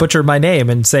 everyone's going to butcher my name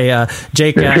and say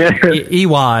Jake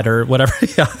Ewald or whatever.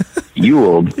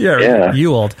 Ewald. Yeah.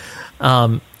 Ewald.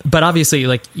 But obviously,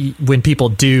 like when people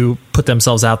do put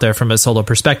themselves out there from a solo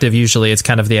perspective, usually it's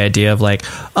kind of the idea of like,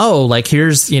 oh, like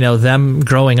here's, them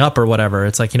growing up or whatever.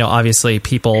 It's like, obviously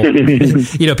people,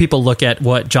 people look at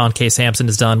what John K. Samson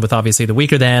has done with obviously the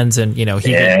Weaker Thans, and,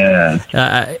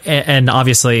 and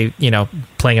obviously,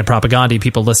 playing in Propaganda,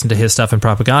 people listen to his stuff in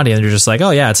Propaganda and they're just like,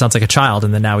 oh yeah, it sounds like a child.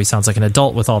 And then now he sounds like an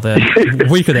adult with all the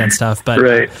Weaker Than stuff. But,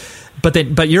 right.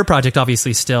 But your project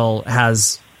obviously still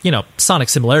has, sonic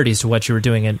similarities to what you were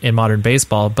doing in Modern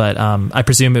Baseball, but I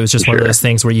presume it was just one of those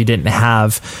things where you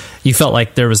felt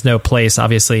like there was no place,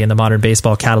 obviously, in the Modern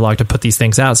Baseball catalog to put these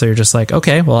things out. So you're just like,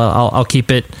 okay, well, I'll keep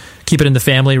it in the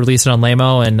family, release it on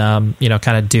Lamo, and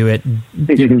kind of do it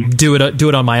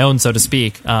on my own, so to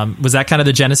speak. Was that kind of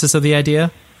the genesis of the idea?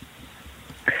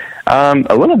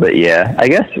 A little bit, yeah. I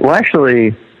guess. Well,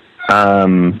 actually,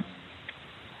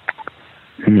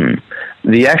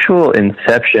 the actual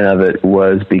inception of it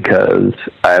was because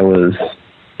I was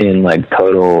in like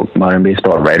total Modern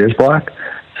Baseball writer's block.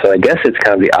 So I guess it's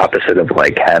kind of the opposite of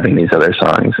like having these other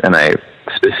songs. And I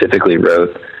specifically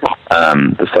wrote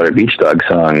the Slaughter Beach Dog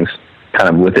songs kind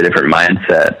of with a different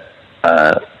mindset,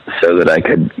 so that I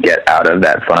could get out of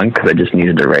that funk, because I just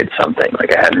needed to write something.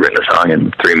 Like I hadn't written a song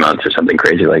in 3 months or something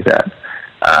crazy like that.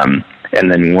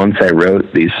 And then once I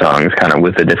wrote these songs kind of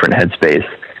with a different headspace,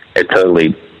 it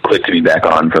totally clicked me back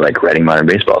on for like writing Modern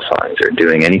Baseball songs or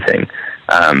doing anything.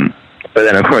 But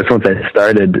then of course, once I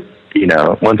started,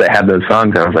 once I had those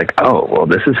songs, I was like, oh, well,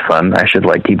 this is fun. I should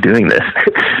like keep doing this.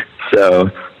 So,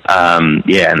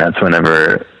 and that's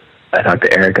whenever I talked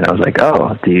to Eric and I was like,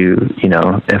 oh, do you,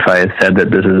 if I said that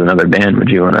this is another band, would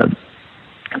you want to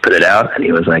put it out? And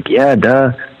he was like, yeah,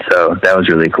 duh. So that was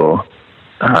really cool.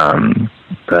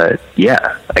 But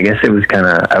yeah, I guess it was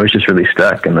I was just really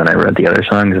stuck, and then I wrote the other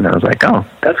songs and I was like, oh,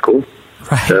 that's cool.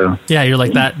 Right. So, yeah, you're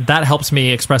like, that helps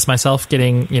me express myself,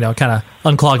 getting, kind of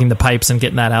unclogging the pipes and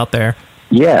getting that out there.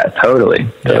 Yeah, totally.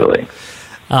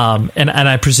 And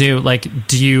I presume, like,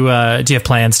 do you have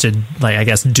plans to, like, I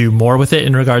guess, do more with it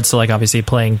in regards to, like, obviously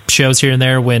playing shows here and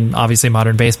there when obviously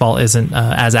Modern Baseball isn't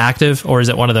as active, or is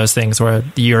it one of those things where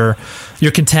you're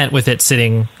content with it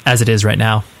sitting as it is right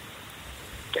now?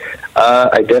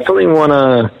 I definitely want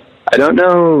to. I don't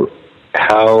know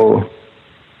how.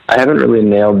 I haven't really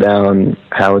nailed down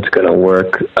how it's going to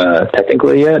work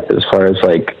technically yet, as far as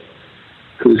like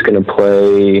who's going to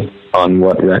play on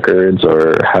what records,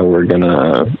 or how we're going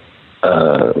to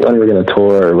when we're going to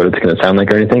tour, or what it's going to sound like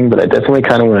or anything. But I definitely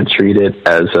kind of want to treat it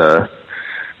as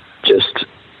just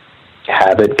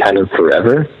have it kind of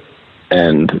forever.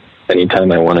 And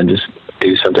anytime I want to just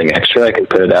do something extra, I can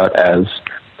put it out as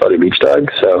Fluttery Beach Dog.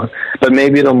 So, but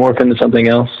maybe it'll morph into something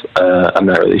else. I'm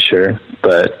not really sure.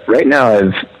 But right now,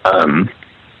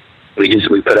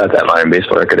 we put out that Modern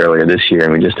Baseball record earlier this year,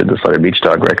 and we just did the Fluttery Beach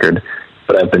Dog record.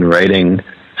 But I've been writing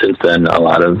since then a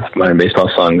lot of Modern Baseball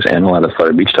songs and a lot of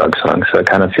Fluttery Beach Dog songs. So it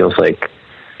kind of feels like,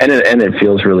 and it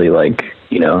feels really like,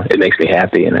 it makes me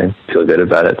happy, and I feel good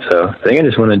about it. So I think I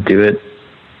just want to do it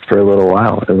for a little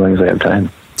while, as long as I have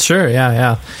time. Sure,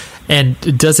 yeah. And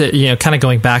does it, kind of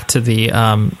going back to the,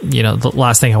 the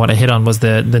last thing I want to hit on was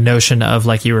the notion of,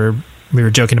 like, we were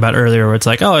joking about earlier, where it's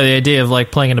like, oh, the idea of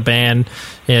like playing in a band,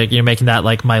 making that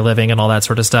like my living and all that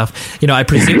sort of stuff. I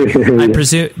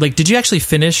presume, like, did you actually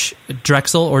finish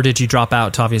Drexel, or did you drop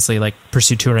out to obviously like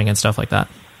pursue touring and stuff like that?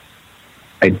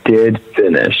 I did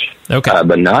finish. Okay.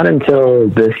 But not until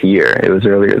this year. It was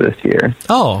earlier this year.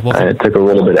 Oh, well. It took a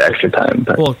little bit of extra time.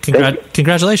 But well,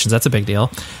 congratulations. That's a big deal.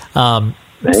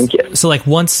 Thank you. So, like,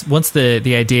 once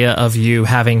the idea of you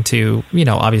having to,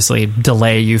 obviously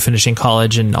delay you finishing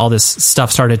college and all this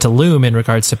stuff started to loom in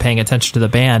regards to paying attention to the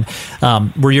band,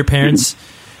 were your parents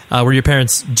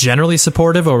generally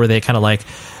supportive, or were they kind of like,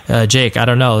 Jake, I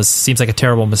don't know, this seems like a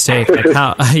terrible mistake? Like,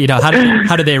 how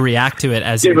did they react to it?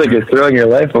 As seems like you're throwing your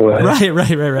life away.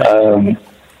 Right.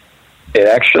 It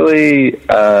actually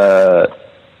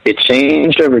it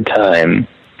changed over time,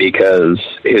 because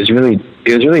it was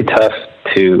really tough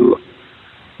to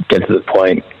get to the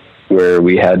point where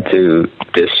we had to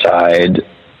decide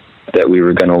that we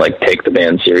were going to like take the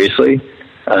band seriously,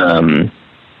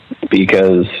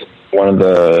 because one of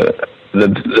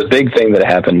the big thing that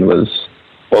happened was,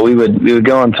 well, we would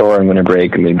go on tour on winter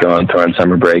break, and we'd go on tour on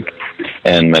summer break,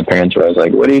 and my parents were always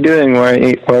like, what are you doing? Why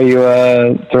are you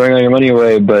throwing all your money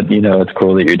away? But it's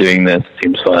cool that you're doing this. It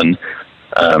seems fun,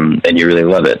 and you really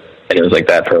love it. And it was like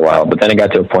that for a while. But then it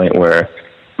got to a point where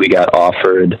we got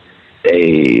offered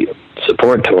a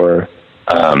support tour,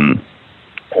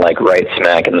 like right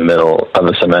smack in the middle of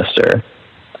a semester.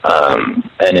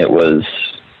 And it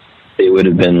would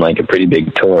have been like a pretty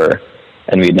big tour,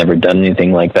 and we'd never done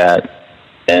anything like that.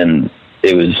 And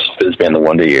it was for this band, The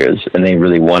Wonder Years, and they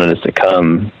really wanted us to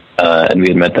come, and we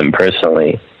had met them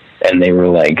personally, and they were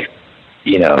like,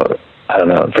 I don't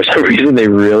know, for some reason they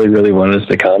really, really wanted us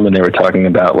to come, and they were talking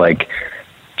about like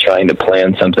trying to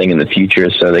plan something in the future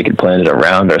so they could plan it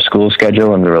around our school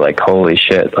schedule, and we were like, holy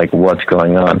shit, like, what's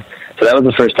going on? So that was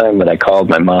the first time that I called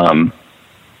my mom,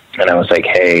 and I was like,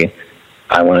 hey,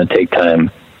 I want to take time,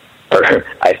 or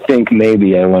I think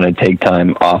maybe I want to take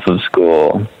time off of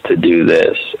school to do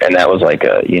this. And that was like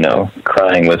a,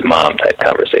 crying with mom type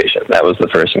conversation. That was the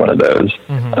first one of those,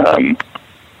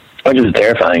 which is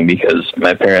terrifying, because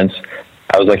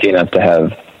I was lucky enough to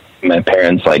have my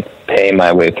parents like pay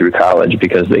my way through college,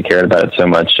 because they cared about it so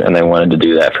much, and they wanted to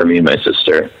do that for me and my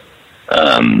sister.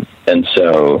 And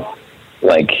so,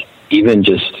 like, even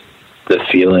just the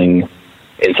feeling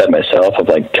inside myself of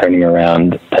like turning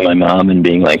around to my mom and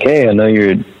being like, hey, I know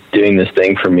you're doing this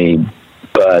thing for me,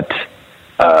 but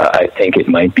I think it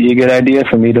might be a good idea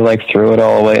for me to like throw it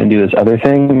all away and do this other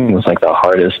thing, was like one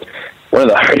of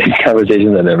the hardest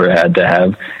conversations I've ever had to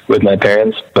have with my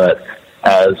parents. But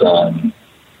as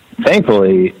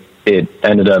thankfully it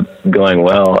ended up going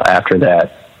well after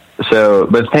that. So,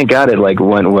 but thank God it like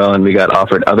went well, and we got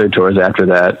offered other tours after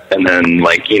that, and then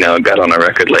like, got on a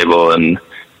record label and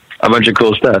a bunch of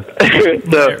cool stuff.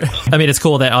 So, I mean, it's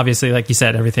cool that obviously, like you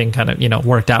said, everything kind of,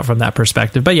 worked out from that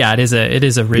perspective. But yeah, it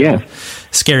is a real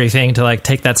scary thing to like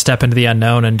take that step into the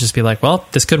unknown and just be like, well,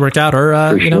 this could work out, or,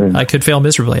 I could fail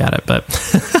miserably at it, but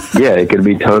yeah, it could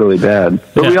be totally bad.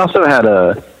 But we also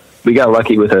had we got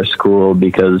lucky with our school,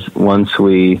 because once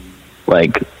we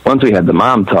had the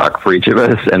mom talk for each of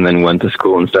us, and then went to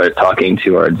school and started talking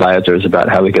to our advisors about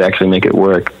how we could actually make it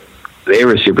work, they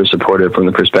were super supportive from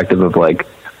the perspective of like,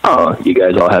 oh, you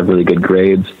guys all have really good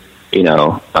grades,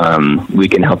 we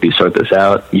can help you sort this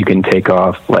out. You can take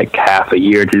off like half a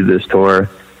year to do this tour,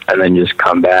 and then just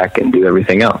come back and do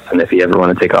everything else. And if you ever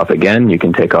want to take off again, you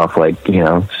can take off like,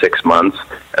 6 months,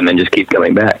 and then just keep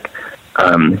coming back.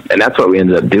 And that's what we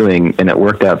ended up doing, and it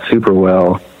worked out super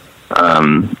well.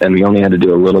 And we only had to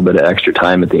do a little bit of extra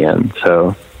time at the end.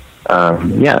 So,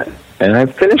 and I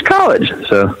finished college.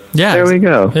 So there we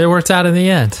go. It worked out in the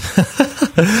end.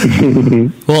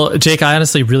 Well, Jake, I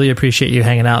honestly really appreciate you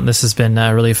hanging out, and this has been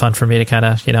really fun for me to kind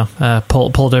of,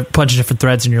 pull a bunch of different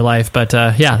threads in your life. But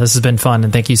this has been fun,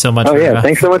 and thank you so much. Oh, yeah.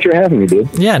 Thanks so much for having me,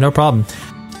 dude. Yeah, no problem.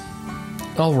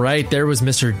 All right, there was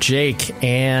Mr. Jake,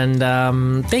 and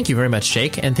thank you very much,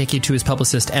 Jake, and thank you to his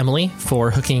publicist, Emily,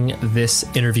 for hooking this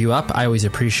interview up. I always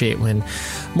appreciate when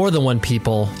more than one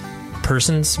people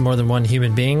persons, more than one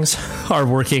human beings, are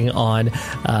working on,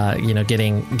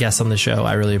 getting guests on the show.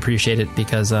 I really appreciate it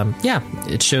because,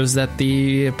 it shows that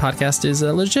the podcast is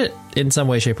legit in some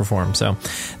way, shape, or form. So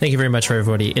thank you very much for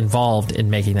everybody involved in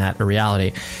making that a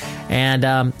reality.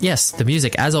 And yes, the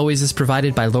music, as always, is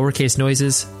provided by Lowercase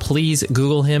Noises. Please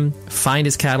Google him, find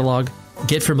his catalog,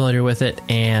 get familiar with it,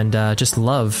 and just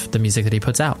love the music that he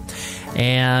puts out.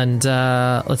 And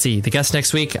let's see, the guest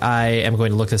next week, I am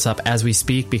going to look this up as we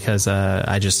speak because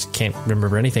I just can't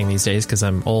remember anything these days because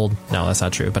I'm old. No, that's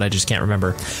not true, but I just can't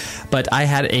remember. But I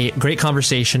had a great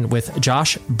conversation with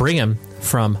Josh Brigham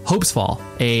from Hopesfall,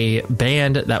 a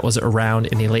band that was around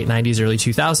in the late 90s, early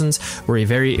 2000s, were a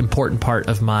very important part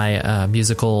of my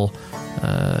musical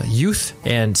youth,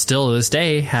 and still to this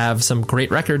day have some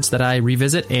great records that I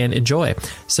revisit and enjoy.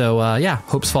 So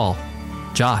Hopesfall.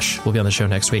 Josh will be on the show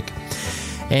next week.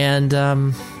 And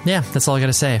that's all I got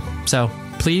to say. So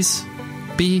please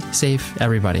be safe,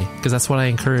 everybody, because that's what I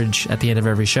encourage at the end of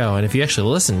every show. And if you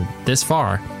actually listen this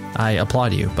far, I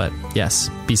applaud you. But yes,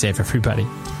 be safe, everybody.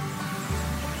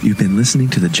 You've been listening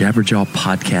to the Jabberjaw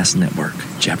Podcast Network,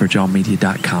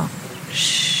 jabberjawmedia.com.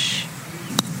 Shh.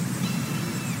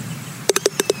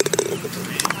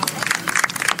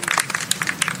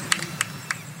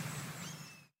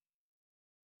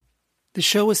 The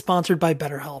show is sponsored by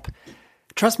BetterHelp.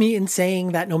 Trust me in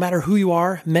saying that no matter who you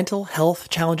are, mental health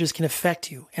challenges can affect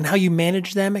you, and how you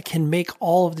manage them can make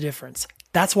all of the difference.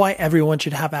 That's why everyone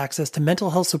should have access to mental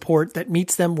health support that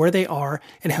meets them where they are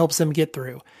and helps them get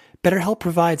through. BetterHelp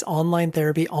provides online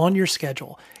therapy on your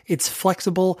schedule. It's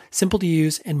flexible, simple to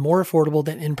use, and more affordable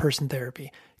than in-person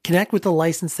therapy. Connect with a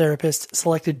licensed therapist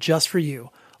selected just for you.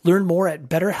 Learn more at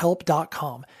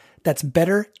betterhelp.com. That's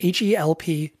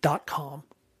betterhelp.com.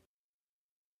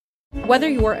 Whether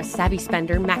you're a savvy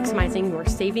spender maximizing your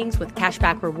savings with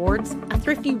cashback rewards, a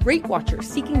thrifty rate watcher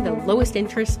seeking the lowest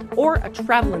interest, or a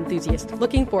travel enthusiast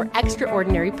looking for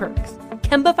extraordinary perks,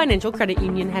 Kemba Financial Credit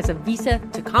Union has a visa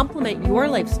to complement your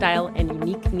lifestyle and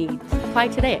unique needs. Apply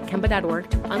today at Kemba.org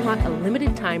to unlock a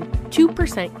limited time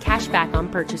 2% cash back on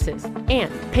purchases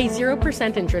and pay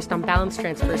 0% interest on balance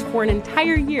transfers for an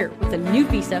entire year with a new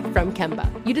visa from Kemba.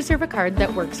 You deserve a card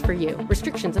that works for you.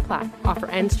 Restrictions apply. Offer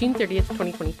ends June 30th,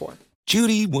 2024.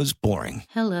 Judy was boring.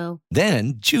 Hello.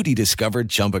 Then Judy discovered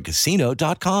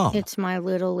ChumbaCasino.com. It's my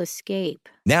little escape.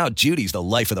 Now Judy's the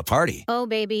life of the party. Oh,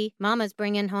 baby, mama's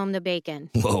bringing home the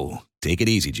bacon. Whoa, take it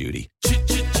easy, Judy.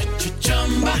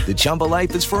 The Chumba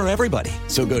life is for everybody.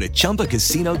 So go to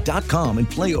ChumbaCasino.com and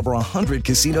play over 100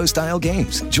 casino-style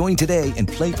games. Join today and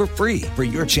play for free for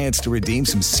your chance to redeem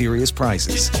some serious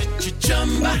prizes.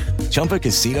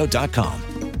 ChumbaCasino.com.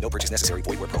 No purchase necessary.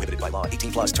 Void where prohibited by law.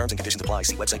 18+ terms and conditions apply.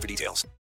 See website for details.